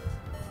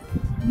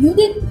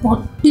 ഇത്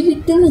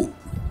പട്ടിലിട്ടാണ്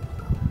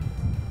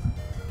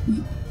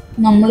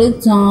നമ്മൾ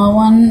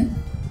ചാവാൻ.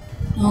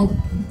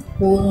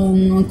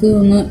 നമുക്ക്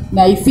ഒന്ന്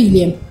ലൈഫ് ഹീൽ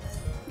ചെയ്യാം.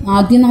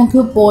 ആദ്യം നമുക്ക്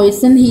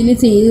പോയിസൺ ഹീൽ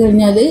ചെയ്ത്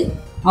കഴിഞ്ഞാൽ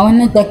അവൻ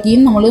അറ്റാക്ക്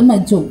ചെയ്യും, നമ്മൾ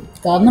മരിച്ചു പോകും.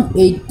 കാരണം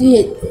 8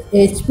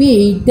 HP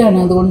 8 ആണ്,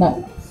 അതുകൊണ്ടാണ്.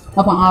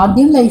 അപ്പോൾ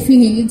ആദ്യം ലൈഫ്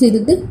ഹീൽ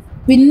ചെയ്തിട്ട്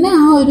പിന്നെ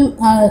ആ ഒരു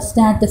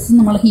സ്റ്റാറ്റസ്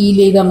നമ്മൾ ഹീൽ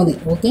ചെയ്താൽ മതി.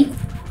 ഓക്കെ,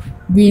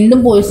 വീണ്ടും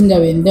പോയിസൻ്റെ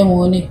ആവും എൻ്റെ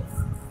മോന്.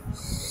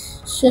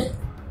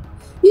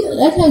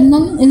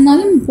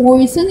 എന്നാലും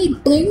പോയിസൺ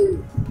ഇത്രയും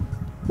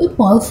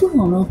പവർഫുൾ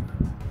ആണോ?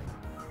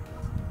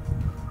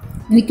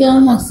 എനിക്ക് ആ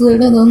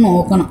മസ്സയുടെ ഇതൊന്ന്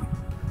നോക്കണം.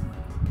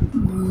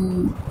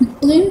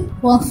 ഇത്രയും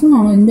പവർഫുൾ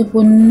ആണോ എൻ്റെ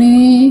പൊന്നെ?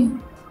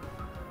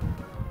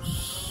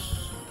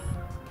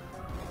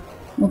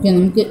 ഓക്കെ,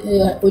 നമുക്ക്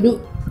ഒരു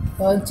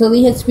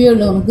ചെറിയ HP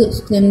ഉള്ളൂ, നമുക്ക്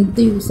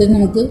സ്ട്രെങ്ത് യൂസ് ചെയ്ത്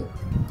നമുക്ക്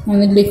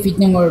അങ്ങനെ ഡിഫീറ്റ്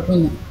ചെയ്യാൻ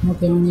കുഴപ്പമില്ല.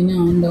 ഓക്കെ, അങ്ങനെ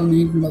ഡൗൺ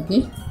ആയിട്ടുണ്ട്. ഓക്കെ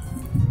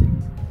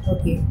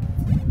ഓക്കെ,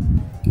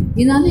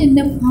 എന്നാലും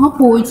എൻ്റെ ആ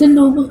പോയിസൺ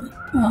ഡോഗ്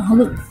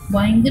അത്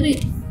ഭയങ്കര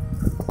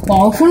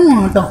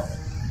പവർഫുള്ളാണ് കേട്ടോ,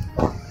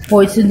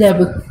 പോയിസൺ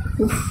ജാബ്.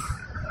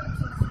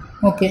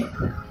 ഓക്കെ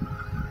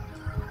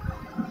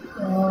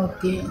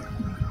ഓക്കെ,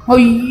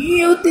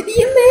 അയ്യോ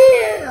തിരിയല്ലേ,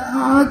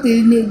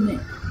 തിരിഞ്ഞിരുന്നേ.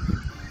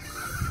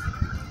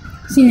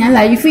 പക്ഷെ ഞാൻ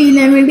ലൈഫ്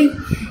ചെയ്യാൻ വേണ്ടി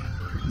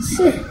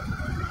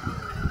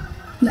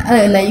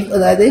ലൈഫ്,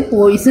 അതായത്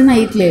പോയിസൺ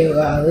ആയിട്ടില്ലേ,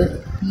 അത്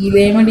ഹീൽ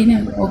ചെയ്യാൻ വേണ്ടി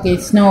ഞാൻ. ഓക്കെ,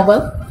 സ്നോബർ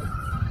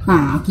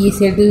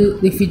ഈസിയായിട്ട്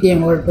ഡിഫീറ്റ് ചെയ്യാൻ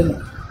കുഴപ്പമില്ല.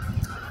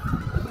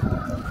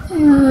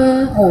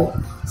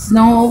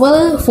 സ്നോവർ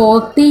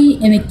 40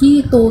 എനിക്ക്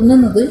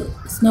തോന്നുന്നത്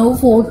സ്നോ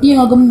 40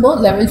 ആകുമ്പോൾ,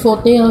 ലെവൽ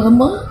 40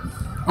 ആകുമ്പോൾ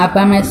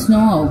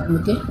അപ്പാമാസ്നോ ആവും.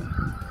 Okay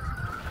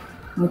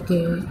okay,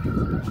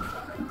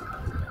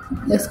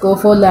 let's go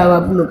for lava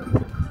blue.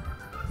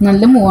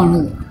 നല്ല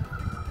മൂവാണിത്.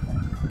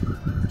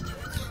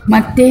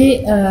 മറ്റേ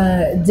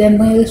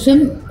ജനറേഷൻ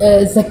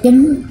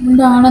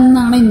സെക്കൻഡ്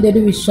ആണെന്നാണ് എൻ്റെ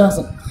ഒരു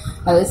വിശ്വാസം.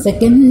 അത്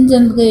സെക്കൻഡ്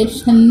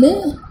ജനറേഷനിൽ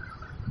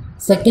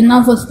സെക്കൻഡ്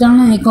ഫസ്റ്റ്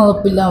ആണ്, എനിക്ക്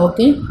ഉറപ്പില്ല.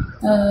 ഓക്കെ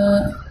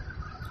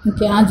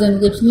ഓക്കെ, ആ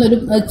ജനറേഷനിലൊരു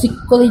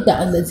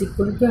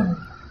ചിക്കൊലിറ്റാണ്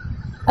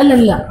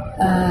അല്ലല്ല,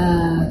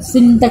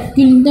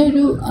 സിൻഡക്കിൻ്റെ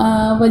ഒരു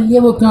വലിയ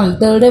പോക്കമോൺ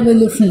 3rd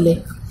എവല്യൂഷനില്ലേ.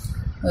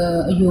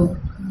 അയ്യോ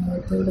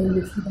 3rd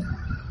എവല്യൂഷൻ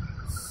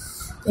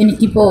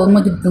എനിക്കിപ്പോൾ ഓർമ്മ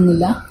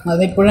കിട്ടുന്നില്ല.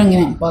 അതെപ്പോഴും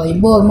അങ്ങനെ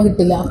പറയുമ്പോൾ ഓർമ്മ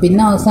കിട്ടില്ല,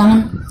 പിന്നെ അവസാനം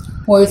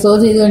വോയിസ് ഓവർ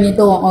ചെയ്ത്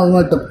കഴിഞ്ഞിട്ട് ഓർമ്മ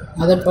കിട്ടും.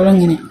 അതെപ്പോഴും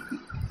അങ്ങനെ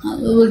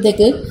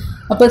അതുപോലത്തേക്ക്.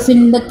 അപ്പോൾ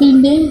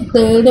സിൻഡക്കിൻ്റെ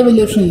 3rd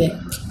എവല്യൂഷനില്ലേ,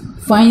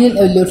 ഫൈനൽ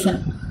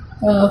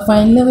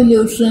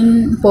എവല്യൂഷൻ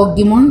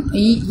പോക്കിമോൺ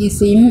ഈ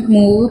സെയിം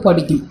മൂവ്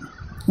പഠിക്കും.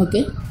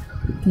 ഓക്കെ,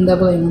 എന്താ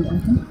പറയുന്നത്?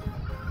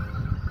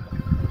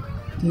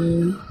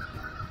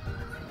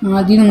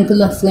 ആദ്യം നമുക്ക്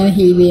ലസ്റ്റിനെ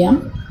ഹീൽ ചെയ്യാം.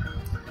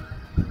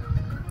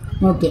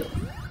 ഓക്കെ,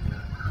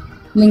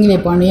 ഇല്ലെങ്കിലേ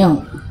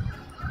പണിയാവും.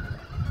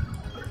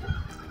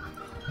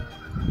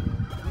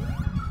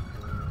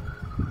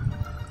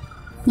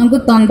 നമുക്ക്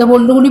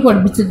തണ്ടബോൾട്ട് കൂടി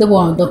പഠിപ്പിച്ചിട്ട്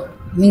പോകാം കേട്ടോ,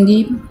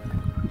 ഇല്ലെങ്കിൽ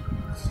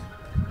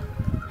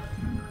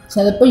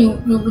ചിലപ്പോൾ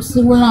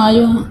യൂസ്ഫുൾ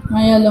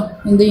ആയാലോ.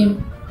 എന്ത് ചെയ്യും?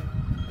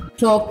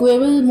 ഷോക്ക്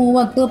വേവ് മൂവ്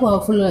അത്ര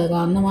പവർഫുള്ളാണ്,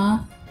 കാരണം ആ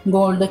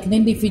ഗോൾഡക്കിനെ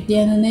ഡിഫീറ്റ്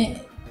ചെയ്യാൻ തന്നെ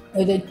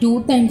ഒരു 2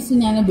 times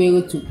ഞാൻ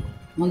ഉപയോഗിച്ചു.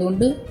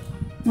 അതുകൊണ്ട്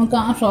നമുക്ക്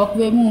ആ ഷോക്ക്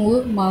വേവ് മൂവ്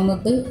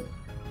മറന്നിട്ട്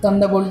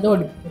തണ്ടബോൾട്ട്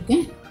പഠിക്കും. ഓക്കെ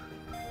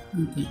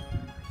ഓക്കെ,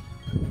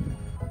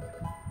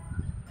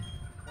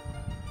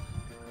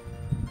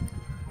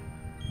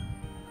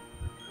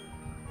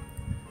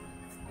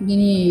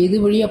 ഇനി ഏത്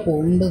വഴിയാണ്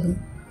പോകേണ്ടത്?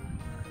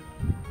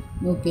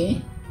 Okay,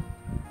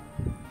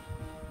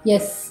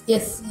 yes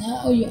yes.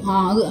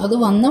 അത്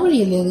വന്ന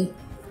വഴിയല്ലേ അത്?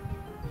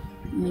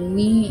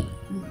 നീ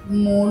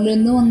മുകളിൽ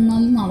നിന്ന്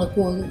വന്നാൽ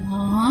നടക്കുമോ അത്?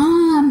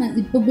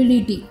 ഇപ്പം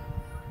പിടികിട്ടി.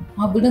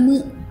 അവിടുന്ന്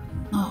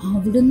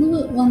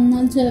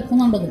വന്നാൽ ചിലപ്പോൾ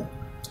നടക്കും.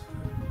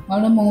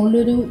 അവിടെ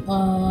മുകളിലൊരു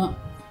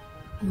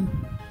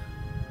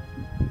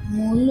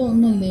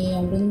മുകളിലൊന്നല്ലേ,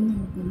 അവിടെ നിന്ന്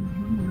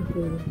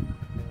നടക്കും.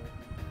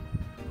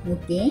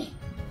 ഓക്കെ,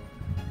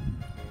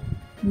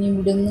 ഇനി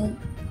ഇവിടെ നിന്ന്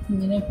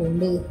ഇങ്ങനെ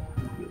പോകേണ്ടത്.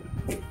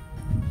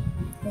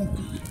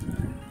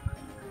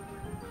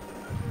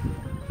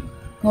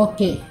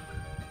 ഓക്കെ,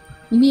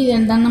 ഇനി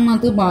 2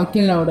 മാത്രമേ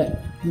ബാക്കിയുള്ള അവിടെ.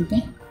 ഓക്കെ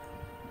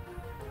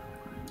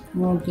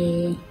ഓക്കെ,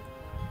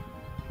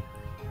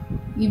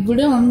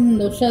 ഇവിടെ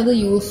ഉണ്ട്, പക്ഷെ അത്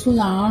യൂസ്ഫുൾ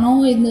ആണോ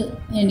എന്ന്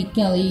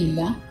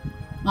എനിക്കറിയില്ല.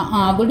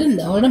 അവിടെ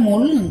ഉണ്ട്, അവിടെ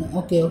മുകളിലുണ്ട്.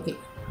 ഓക്കെ ഓക്കെ,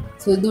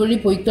 സോ ഇതുവഴി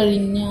പോയി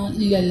കഴിഞ്ഞാൽ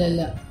ഇല്ല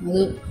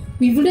അത്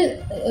ഇവിടെ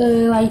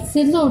റൈറ്റ്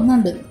സൈഡിൽ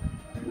ഒന്നുണ്ട്.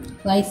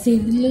 റൈറ്റ്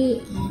സൈഡിൽ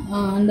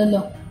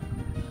ഉണ്ടല്ലോ,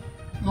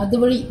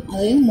 അതുവഴി,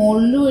 അതായത്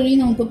മുകളിൽ വഴി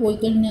നമുക്ക് പോയി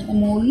കഴിഞ്ഞാൽ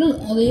മുകളിൽ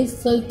അതേ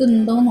സ്ഥലത്ത്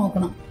ഉണ്ടോ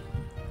നോക്കണം,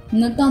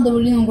 എന്നിട്ട്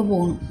അതുവഴി നമുക്ക്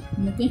പോകണം.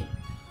 ഓക്കെ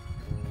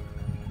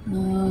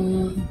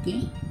ഓക്കെ,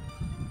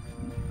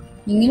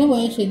 ഇങ്ങനെ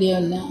പോയാൽ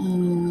ശരിയാവില്ല,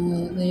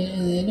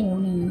 നേരെ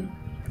പോകണം.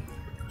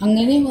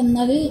 അങ്ങനെ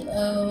വന്നാൽ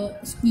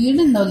സ്പീഡ്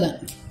ഉണ്ടാവില്ല,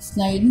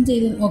 സ്ലൈഡിങ്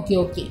ചെയ്ത്. ഓക്കെ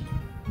ഓക്കെ,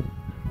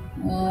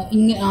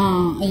 ഇങ്ങനെ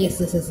yes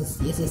yes yes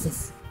yes yes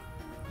yes.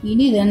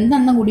 ഇനി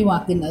 2 കൂടി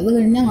ബാക്കിയുണ്ട്. അത്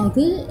കഴിഞ്ഞാൽ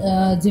നമുക്ക്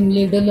ജിം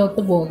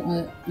ലീഡറിലോട്ട് പോകാം.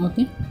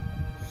 ഓക്കെ,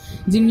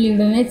 ജിം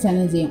ലീഡറിനെ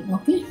ചാലഞ്ച് ചെയ്യാം.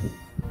 ഓക്കെ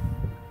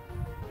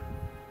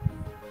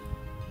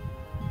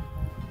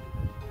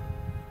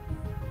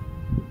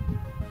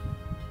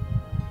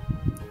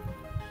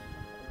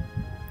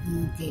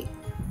ഓക്കെ,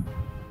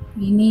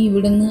 ഇനി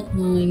ഇവിടുന്ന്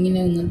ഇങ്ങനെ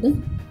വന്നിട്ട്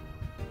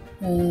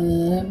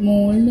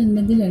മുകളിൽ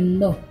എന്തെങ്കിലും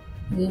ഉണ്ടോ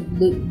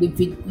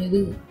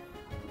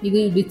ഇത്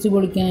ഇടിച്ചു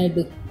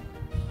പൊളിക്കാനായിട്ട്?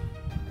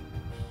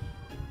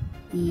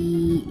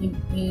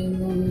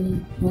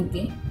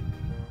 ഓക്കെ,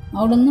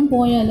 അവിടെ നിന്നും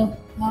പോയാലോ?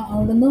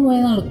 അവിടെ നിന്ന്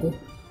പോയാൽ നടക്കുമോ?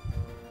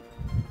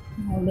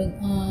 അവിടെ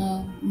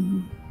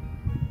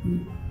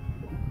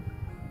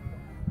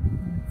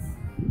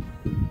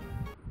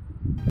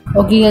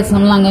ഓക്കെ ഗൈസ്,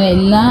 നമ്മൾ അങ്ങനെ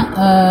എല്ലാ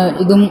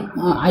ഇതും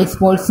ഐസ്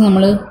ബോൾസ്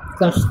നമ്മൾ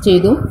ക്രഷ്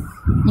ചെയ്തു.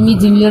 ഇനി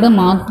ജിം ലീഡർ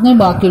മാത്രമേ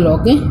ബാക്കിയുള്ളൂ.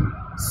 Okay,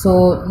 so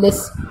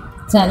let's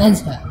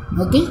challenge Har.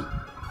 Okay,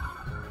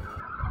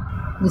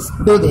 let's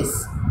do this.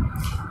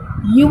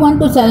 You want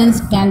to challenge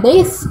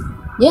Candice?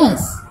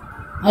 Yes,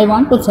 I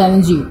want to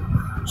challenge you.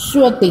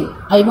 Sure thing.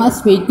 I was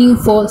waiting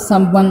for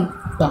someone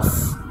tough.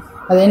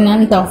 അതായത് ഞാൻ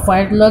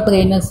ടഫായിട്ടുള്ള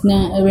ട്രെയിനേഴ്സിന്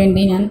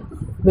വേണ്ടി ഞാൻ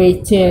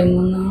wait ചെയ്യായിരുന്നു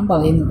എന്നാണ്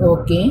പറയുന്നത്.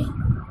 ഓക്കെ,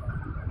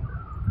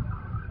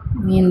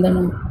 നീ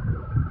എന്താണ്?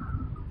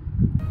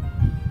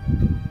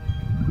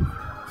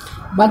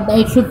 But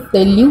I should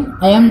tell you,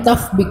 I am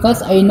tough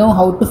because I know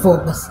how to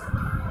focus.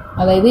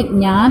 അതായത്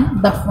ഞാൻ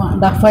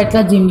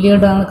ടഫായിട്ടുള്ള ജിം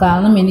ലീഡറാണ്,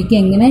 കാരണം എനിക്ക്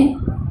എങ്ങനെ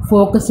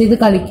ഫോക്കസ് ചെയ്ത്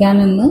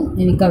കളിക്കാമെന്ന്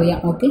എനിക്കറിയാം.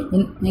 ഓക്കെ,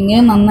 എങ്ങനെ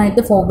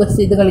നന്നായിട്ട് ഫോക്കസ്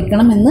ചെയ്ത്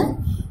കളിക്കണമെന്ന്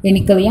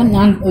എനിക്കറിയാം.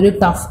 ഞാൻ ഒരു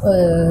ടഫ്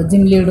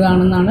ജിം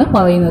ലീഡറാണെന്നാണ്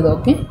പറയുന്നത്.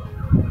 Okay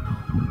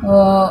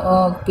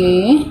okay,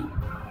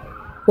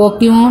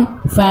 Pokémon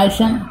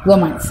fashion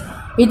romance.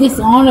 It is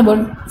all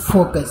about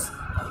focus.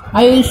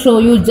 I will show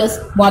you just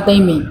what I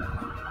mean.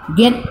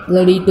 Get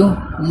ready to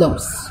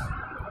lose.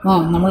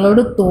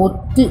 നമ്മളോട്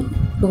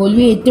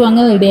തോൽവി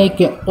ഏറ്റുവാങ്ങാൻ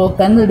റെഡിയാക്കിയോ,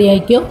 തോക്കാൻ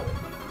റെഡിയാക്കിയോ,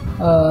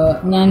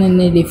 ഞാൻ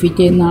എന്നെ ഡിഫീറ്റ്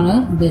ചെയ്യുന്നതാണ്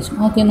ഉദ്ദേശം.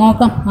 ഓക്കെ,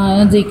 നോക്കാം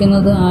ആരാണ്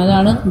ജയിക്കുന്നത്,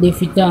 ആരാണ്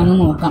ഡിഫീറ്റ് ആണെന്ന്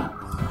നോക്കാം.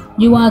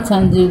 You are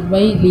challenged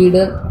by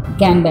leader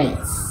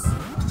കാൻഡൈസ്.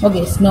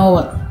 Okay,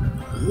 സ്നോവർ.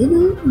 ഇത്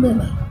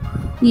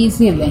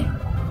ഈസി അല്ലേ?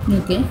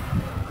 Okay,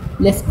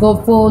 let's go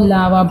for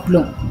lava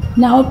plume.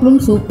 Lava plume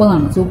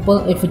സൂപ്പറാണ്, സൂപ്പർ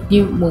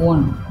എഫക്റ്റീവ്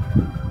മൂവാണ്.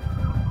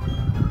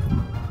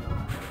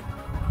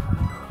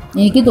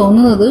 എനിക്ക്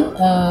തോന്നുന്നത്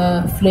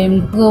flame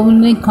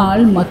ത്രോവിനേക്കാൾ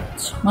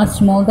much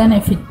more than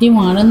effective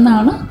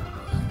ആണെന്നാണ്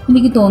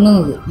എനിക്ക്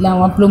തോന്നുന്നത്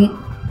ലാവ പ്ലൂം.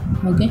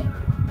 ഓക്കെ,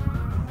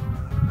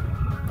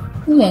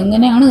 ഇല്ല,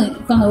 എങ്ങനെയാണ്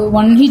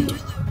 1 ഹിറ്റ്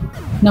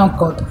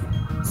നോക്കൗട്ട്,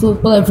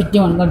 സൂപ്പർ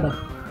എഫക്റ്റീവ് ആണ് കേട്ടോ.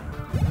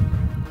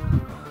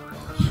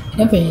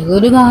 പിന്നെ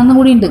വേറൊരു കാരണം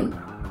കൂടിയുണ്ട്,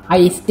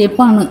 ഐസ്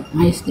സ്റ്റെപ്പാണ്.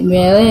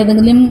 വേറെ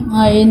ഏതെങ്കിലും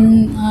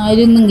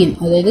ആയിരുന്നെങ്കിൽ,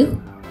 അതായത്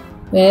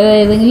വേറെ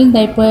ഏതെങ്കിലും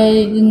ടൈപ്പ്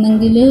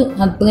ആയിരുന്നെങ്കിൽ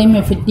അത്രയും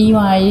എഫക്റ്റീവ്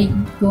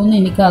ആയിരിക്കുമെന്ന്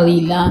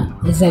എനിക്കറിയില്ല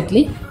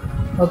എക്സാക്ട്ലി.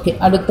 ഓക്കെ,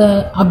 അടുത്ത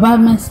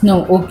അബാമ snow.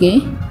 Okay,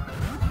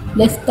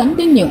 let's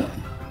continue.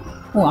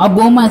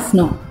 അബോമ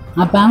snow,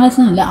 അബാമ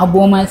snow അല്ല,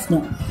 അബോമ സ്നോ.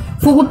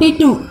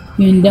 42.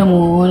 എൻ്റെ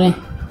മോനെ,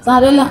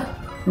 സാരമില്ല,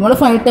 നമ്മൾ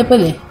 5 ടൈപ്പ്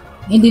അല്ലേ,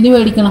 ഇതിന്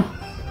മേടിക്കണം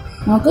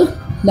നമുക്ക്.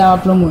 Lava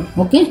plume.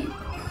 Okay,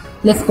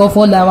 let's go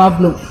for lava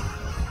plume.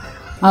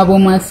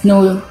 അബോമ snow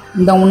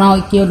down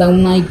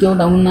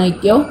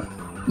ആയിക്കോ.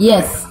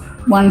 Yes,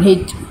 1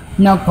 hit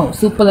knockout,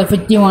 super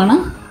effective ആണ്.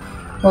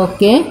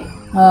 ഓക്കെ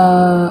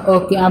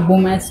ഓക്കെ,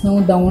 അബോമ സ്നോ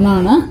ഡൗൺ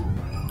ആണ്.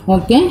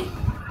 ഓക്കെ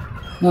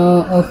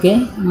ഓക്കെ,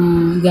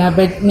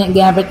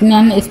 ഗ്യാബറ്റിന്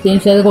ഞാൻ എക്സ്പ്ലെയിൻ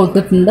ചെയ്ത്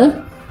കൊടുത്തിട്ടുണ്ട്.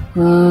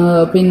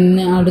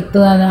 പിന്നെ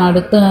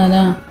അടുത്തതാര.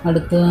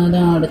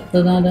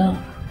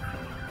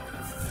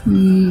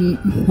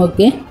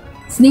 ഓക്കെ,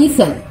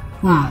 സ്നീസൽ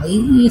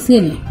ഈസി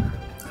അല്ലേ.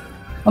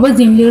 അപ്പോൾ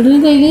ജിം ലീഡറിൻ്റെ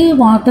കയ്യിൽ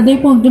വാട്ടർ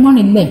ടൈപ്പ് പോക്കിമോൺ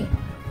ഇല്ലേ?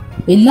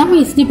 എല്ലാം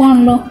ഐസ് ടൈപ്പ്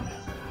ആണല്ലോ.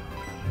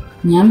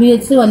 ഞാൻ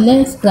വിചാരിച്ച് വല്ല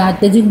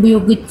സ്ട്രാറ്റജി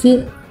ഉപയോഗിച്ച്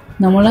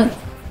നമ്മളെ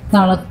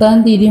തളർത്താൻ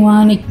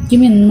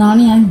തീരുമാനിക്കും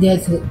എന്നാണ് ഞാൻ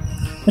വിചാരിച്ചത്.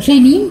 പക്ഷേ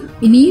ഇനിയും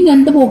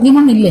 2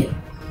 പോക്കിമോൺ ഇല്ലേ?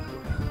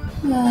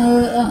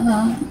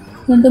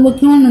 2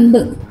 പോക്കിമോൺ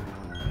ഉണ്ട്.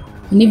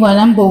 ഇനി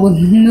വരാൻ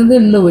പോകുന്നതേ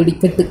ഉള്ളൂ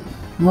വെടിക്കെട്ട്.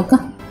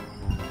 നോക്കാം.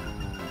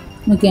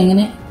 ഓക്കെ,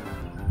 അങ്ങനെ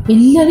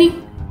എല്ലാവരെയും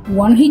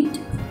 1 ഹിറ്റ്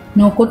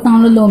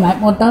നോക്കൗട്ടാണല്ലോ.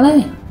 മാഗ്മോട്ടാളെ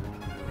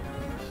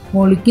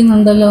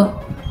പൊളിക്കുന്നുണ്ടല്ലോ.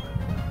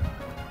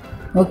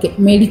 ഓക്കെ,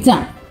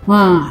 മേടിച്ചാൽ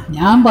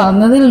ഞാൻ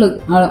പറഞ്ഞതേ ഉള്ളൂ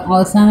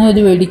അവസാനം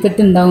ഒരു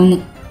വെടിക്കെട്ട് ഉണ്ടാവുന്നു.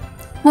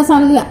 അത്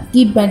സാരമില്ല,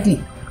 keep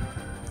batting.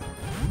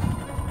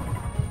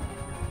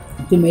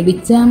 Okay,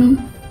 മേടിച്ചാം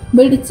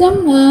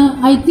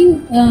I think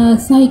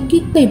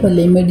psychic type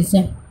അല്ലേ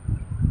മേടിച്ചാം.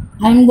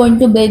 I am going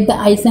to break the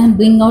ice and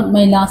bring out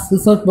my last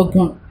resort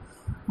പോക്കിമോൺ.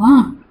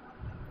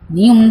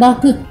 നീ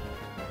ഉണ്ടാക്ക്,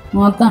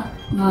 നോക്കാം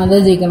ആരാ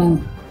ജയിക്കണം.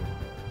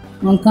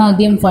 നമുക്ക്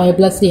ആദ്യം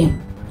 5+ ചെയ്യാം.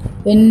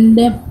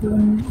 എൻ്റെ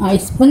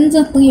ഐസ് പഞ്ച്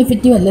അത്ര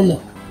എഫക്റ്റീവ് അല്ലല്ലോ.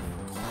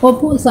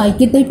 അപ്പോൾ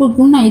psychic type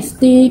പോക്കിമോൺ ice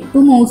type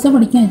Mozah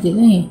പഠിക്കാൻ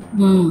പറ്റില്ലേ?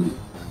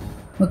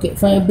 ഓക്കെ,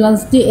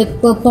 5+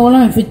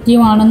 എത്രത്തോളം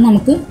എഫക്റ്റീവ് ആണെന്ന്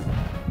നമുക്ക്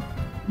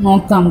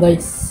നോക്കാം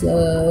ഗൈസ്.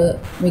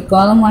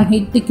 മിക്കവാറും 1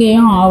 ഹിറ്റ്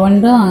KO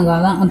ആവേണ്ടതാണ്,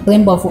 കാരണം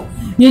അത്രയും പെർഫോം.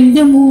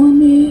 എൻ്റെ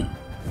മോന്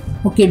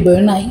ഓക്കെ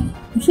ബേണായി.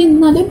 പക്ഷെ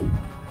എന്നാലും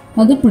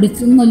അത്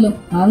പിടിച്ചെന്നല്ലോ.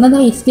 കാരണം അത്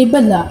ഐസ് ടൈപ്പ്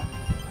അല്ല,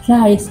 പക്ഷേ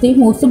ഐസ് ടൈപ്പ്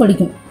മൗസ്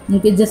പഠിക്കും.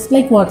 എനിക്ക് just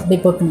like water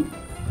type പോക്കിമോൺ.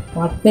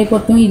 Water type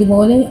പോക്കിമോൺ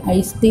ഇതുപോലെ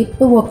ഐസ്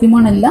ടൈപ്പ്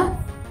പോക്കിമോൺ അല്ല,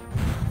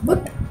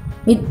 ബട്ട്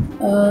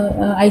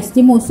ഐസ്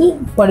ടൈപ്പ് മൗസ്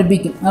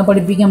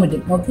പഠിപ്പിക്കാൻ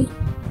പറ്റും. ഓക്കെ,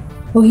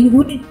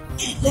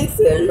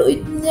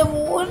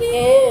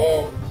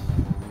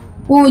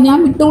 ഞാൻ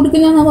വിട്ടു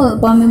കൊടുക്കില്ലെന്നാണ്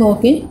പറഞ്ഞത്.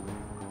 ഓക്കെ,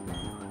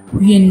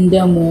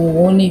 എൻ്റെ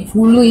മോനെ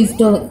ഫുള്ള്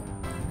ഈസ്റ്റർ.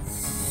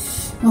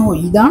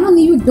 ഇതാണ്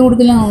നീ വിട്ടു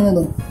കൊടുക്കില്ലെന്ന്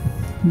പറഞ്ഞത്.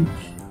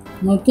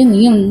 ഓക്കെ,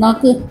 നീ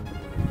ഉണ്ടാക്ക്.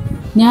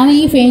 ഞാൻ ഈ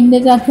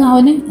ഫെയിൻ്റൊക്കെ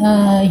അവന്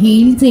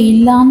ഹീൽ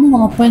ചെയ്യില്ല എന്ന്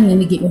ഉറപ്പായിരുന്നു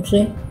എനിക്ക്.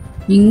 പക്ഷേ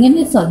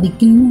ഇങ്ങനെ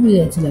സതിക്കുന്നു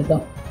വിചാരിച്ചില്ല കേട്ടോ.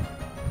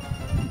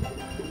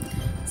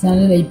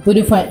 സാറില്ല,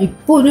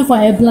 ഇപ്പോൾ ഒരു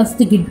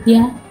 5+ കിട്ടിയ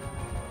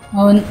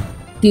അവൻ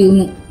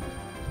തീർന്നു.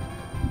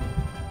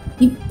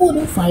 ഇപ്പോൾ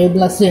ഒരു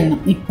 5+ ചെയ്യണം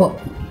ഇപ്പോൾ.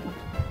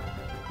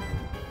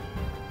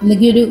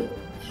 അല്ലെങ്കിൽ ഒരു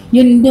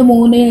എൻ്റെ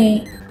മോനെ.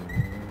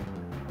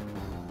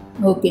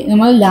 ഓക്കെ,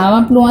 നമ്മൾ ലാവ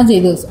പ്ലൂ ആണ്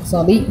ചെയ്തത്.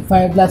 സോറി,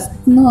 5+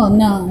 എന്ന്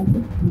പറഞ്ഞാൽ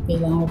ഓക്കെ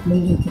ലാവ പ്ലൂ.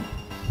 ഓക്കെ,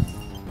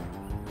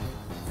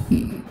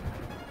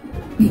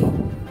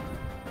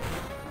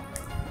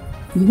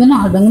 ഇവൻ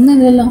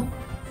അടങ്ങുന്നില്ലല്ലോ.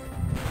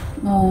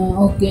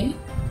 ഓക്കെ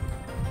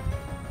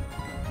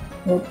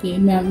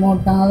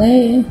മോട്ടാതെ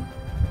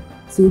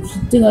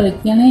സൂക്ഷിച്ച്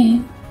കളിക്കണേ.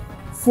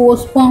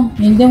 ഫോഴ്സ് പാം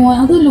എൻ്റെ മോൻ,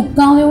 അത്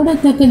ലുക്കാവയോടെ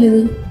അറ്റാക്കല്ലേ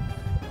ഇത്.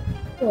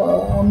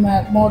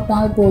 മാഗ്മോട്ടാ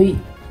പോയി.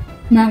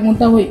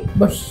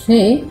 പക്ഷേ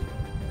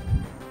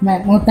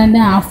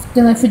മാഗ്മോട്ടാൻ്റെ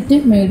ആഫ്റ്റർ എഫക്റ്റ്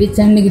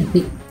മേടിച്ചാണ്ട്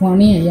കിട്ടി.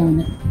 പണിയായി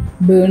അവന്,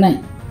 ബേണായി.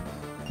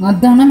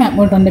 അതാണ്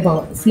മാഗ്മോട്ടാൻ്റെ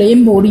പവർ. ഫ്ലെയിം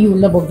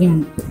ബോഡിയുള്ള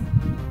പോക്കിമോൺ.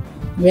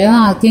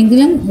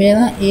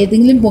 വേറെ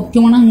ഏതെങ്കിലും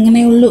പോക്കിമോൺ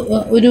അങ്ങനെയുള്ള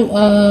ഒരു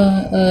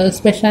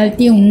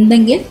സ്പെഷ്യാലിറ്റി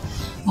ഉണ്ടെങ്കിൽ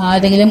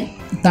ആരെങ്കിലും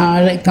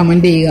താഴെ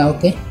കമൻറ്റ് ചെയ്യുക.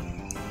 ഓക്കെ,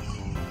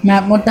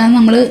 മാഗ്മോട്ടാൻ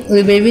നമ്മൾ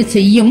റിവൈവ്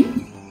ചെയ്യും.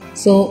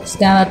 സോ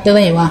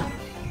സ്റ്റാർട്ടറേ വാ,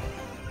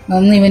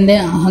 അന്ന് ഇവൻ്റെ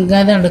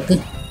അഹങ്കാരം അടക്ക്.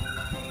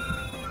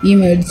 ഈ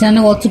മേടിച്ചാൽ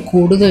കുറച്ച്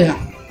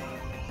കൂടുതലാണ്.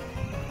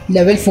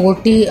 ലെവൽ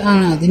 40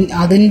 ആണ്.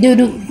 അതിൻ്റെ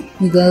ഒരു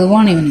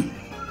ഗർവാണ് ഇവന്.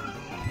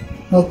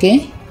 ഓക്കെ,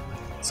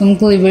 സോ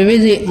നമുക്ക്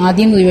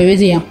ആദ്യം റിവൈവ്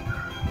ചെയ്യാം.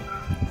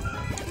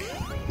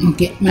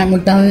 ഓക്കെ,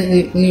 മാഗ്മോട്ടാൻ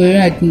റിവൈവ്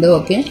ആയിട്ടുണ്ട്.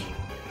 ഓക്കെ,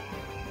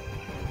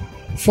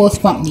 ഫോഴ്സ്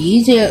പാം നീ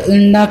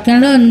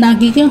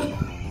ഉണ്ടാക്കിക്കോ.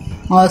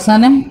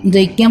 അവസാനം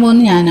ജയിക്കാൻ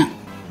പോകുന്ന ഞാനാ,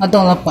 അത്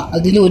ഉറപ്പാണ്.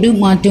 അതിലൊരു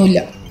മാറ്റവും.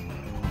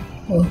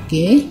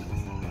 ഓക്കെ,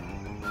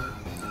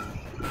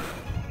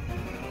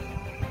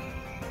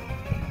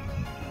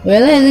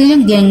 വേറെ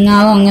ഏതെങ്കിലും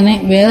ഗംഗാവോ അങ്ങനെ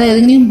വേറെ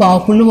ഏതെങ്കിലും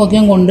പവർഫുൾ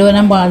പോക്കിമോൺ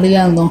കൊണ്ടുവരാൻ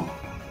പാടില്ലായിരുന്നോ?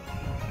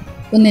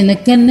 അപ്പോൾ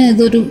നിനക്ക് തന്നെ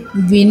ഇതൊരു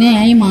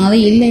വിനയായി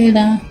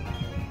മാറിയില്ലേടാ.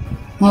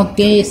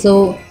 ഓക്കെ, സോ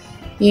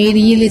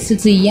ഏരിയ ലിസ്റ്റ്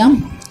ചെയ്യാം.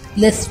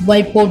 Let's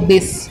wipe out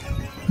this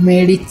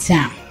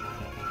മേടിച്ചാം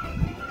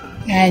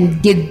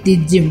and get the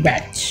gym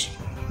badge.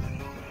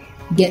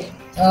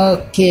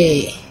 Okay,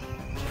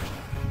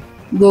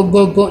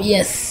 go.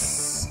 Yes,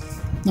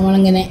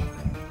 നമ്മളങ്ങനെ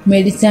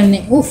മേടിച്ചാൽ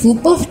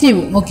super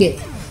effective. Okay,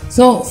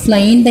 so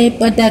flying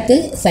type attack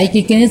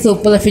സൈക്കിക്കിന്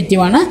super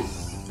effective ആണ്.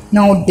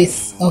 Not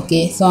this. ഓക്കെ,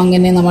 സോ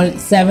അങ്ങനെ നമ്മൾ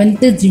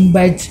 7th gym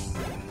badge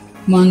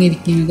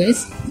വാങ്ങിയിരിക്കുകയാണ്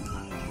guys,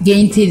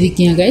 gain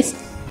ചെയ്തിരിക്കുകയാണ് guys.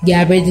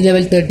 ഗ്യാബേജ്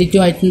level 32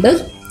 ആയിട്ടുണ്ട്.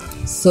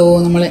 So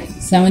നമ്മൾ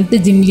 7th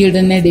gym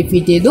ലീഡറിനെ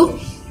defeat ചെയ്തു.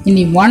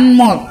 ഇനി one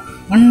more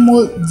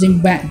gym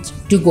badge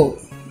to go.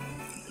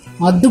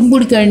 അതും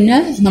കൂടി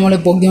കഴിഞ്ഞാൽ നമ്മൾ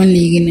പോക്കിമോൺ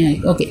ലീഗിനായി.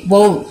 Okay,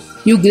 wow,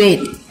 you are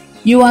great,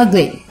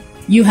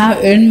 you have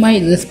earn my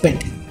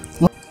respect.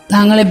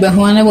 താങ്കളെ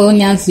ബഹുമാനപൂർവ്വം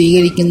ഞാൻ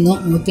സ്വീകരിക്കുന്നു.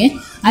 Okay,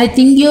 I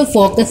think your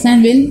focus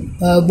and will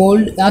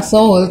bold are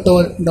so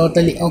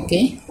totally. Okay,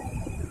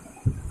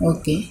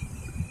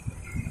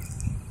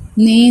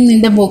 നീ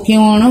നിൻ്റെ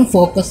പോക്കിമോണും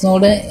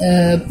ഫോക്കസോടെ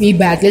ഈ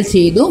ബാറ്റിൽ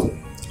ചെയ്തു,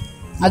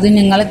 അത്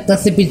ഞങ്ങളെ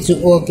ത്രസിപ്പിച്ചു.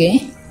 Okay,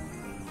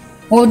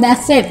 oh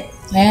that's it,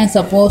 I am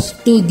suppose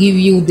to give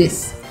you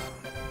this.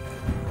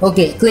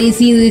 Okay,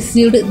 crazy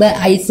received the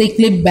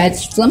ഐസൈക്ലിക്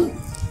batch from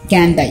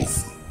കാൻഡൈസ്.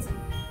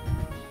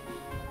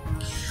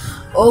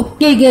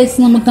 Okay guys,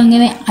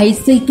 നമുക്കങ്ങനെ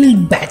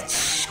ഐസൈക്ലിക് batch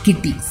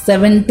കിട്ടി,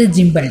 7th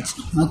gym batch.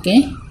 Okay,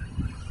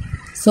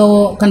 so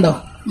കണ്ടോ,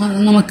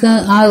 നമുക്ക്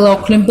ആ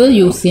റോക്ക് ക്ലിംബ്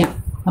യൂസ് ചെയ്യാം.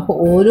 അപ്പോൾ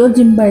ഓരോ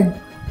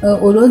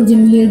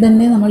ജിം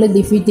ലീഡറിനെ നമ്മൾ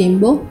ഡിഫീറ്റ്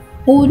ചെയ്യുമ്പോൾ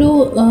ഓരോ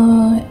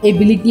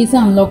എബിലിറ്റീസ്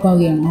അൺലോക്ക്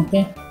ആവുകയാണ്.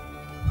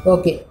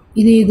 ഓക്കെ,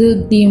 ഇത് ഏത്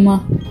ടീമാ?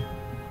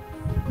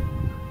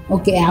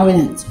 ഓക്കെ,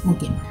 ആവലാഞ്ച്.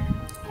 ഓക്കെ,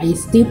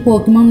 ഐസ് ടൈപ്പ്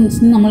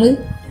പോക്കിമോൺസിന് നമ്മൾ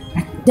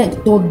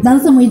തൊടാൻ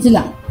സമ്മതിച്ചില്ല.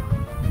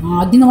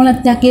 ആദ്യം നമ്മൾ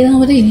അറ്റാക്ക് ചെയ്ത്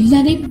അവരെ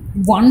എല്ലാവരെയും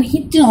 1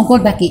 ഹിറ്റ്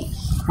നോക്കൗട്ടാക്കി.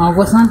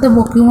 അവസാനത്തെ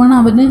പോക്കിമോൺ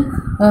അവന്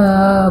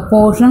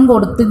പോർഷൻ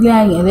കൊടുത്തില്ല,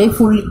 അതായത്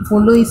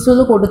ഫുൾ റീസ്റ്റോർ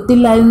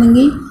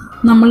കൊടുത്തില്ലായിരുന്നെങ്കിൽ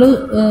നമ്മൾ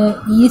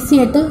ഈസി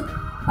ആയിട്ട്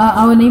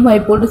അവനെ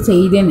വൈപ്പ് ഔട്ട്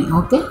ചെയ്തേനെ.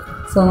 ഓക്കെ,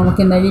 സോ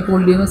നമുക്ക് എന്തായാലും ഈ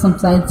പുള്ളിയൊന്ന്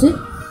സംസാരിച്ച്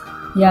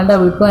ഇയാളുടെ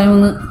അഭിപ്രായം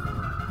ഒന്ന്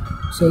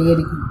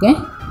ശേഖരിക്കും. Okay,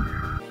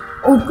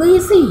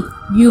 crazy,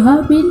 you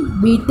have been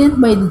beaten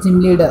by the gym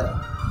leader.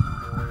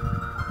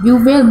 You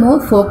were more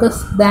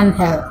focused than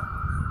her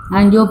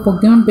and your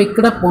Pokemon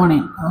picked up on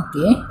it.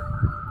 Okay,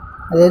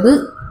 അതായത്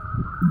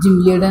ജിം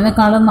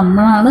ലീഡറിനെക്കാളും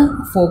നമ്മളാണ്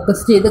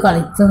ഫോക്കസ് ചെയ്ത്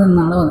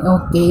കളിച്ചതെന്നാണ് പറഞ്ഞത്.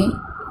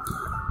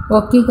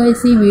 ഓക്കെ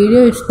ഗൈസ്, ഈ വീഡിയോ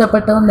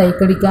ഇഷ്ടപ്പെട്ടവൻ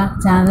ലൈക്ക് അടിക്കുക.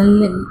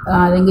 ചാനലിൽ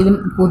ആരെങ്കിലും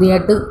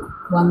പുതിയതായിട്ട്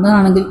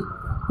വന്നതാണെങ്കിൽ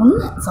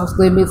ഒന്ന്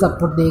സബ്സ്ക്രൈബ് ചെയ്ത്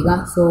സപ്പോർട്ട് ചെയ്യുക.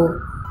 സോ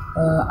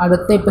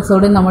അടുത്ത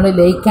എപ്പിസോഡിൽ നമ്മൾ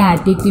ലേക്ക്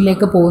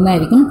ആക്ടിവിറ്റിയിലേക്ക്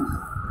പോകുന്നതായിരിക്കും.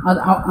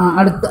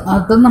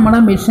 അടുത്ത നമ്മുടെ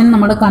മിഷൻ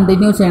നമ്മൾ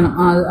കണ്ടിന്യൂ ചെയ്യണം.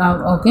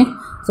 ഓക്കെ,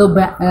 സോ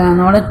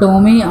നമ്മുടെ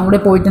ടോമി അവിടെ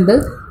പോയിട്ടുണ്ട്.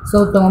 സോ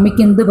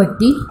ടോമിക്ക് എന്ത്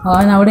പറ്റി,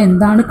 അവൻ അവിടെ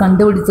എന്താണ്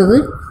കണ്ടുപിടിച്ചത്,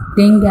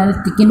 ടീം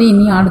ഗാലക്റ്റിക്കിൻ്റെ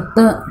ഇനി അടുത്ത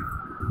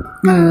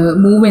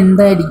മൂവ്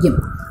എന്തായിരിക്കും,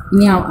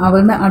 ഇനി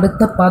അവരുടെ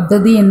അടുത്ത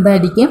പദ്ധതി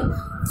എന്തായിരിക്കും,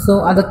 സോ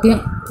അതൊക്കെ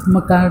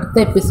നമുക്ക് അടുത്ത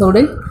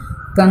എപ്പിസോഡിൽ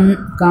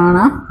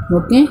കാണാം.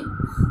 Okay,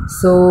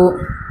 so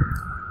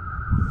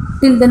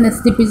till the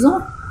next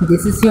episode,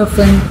 this is your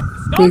friend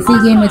Crazy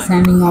Game is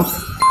signing off.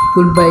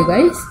 Goodbye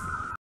guys.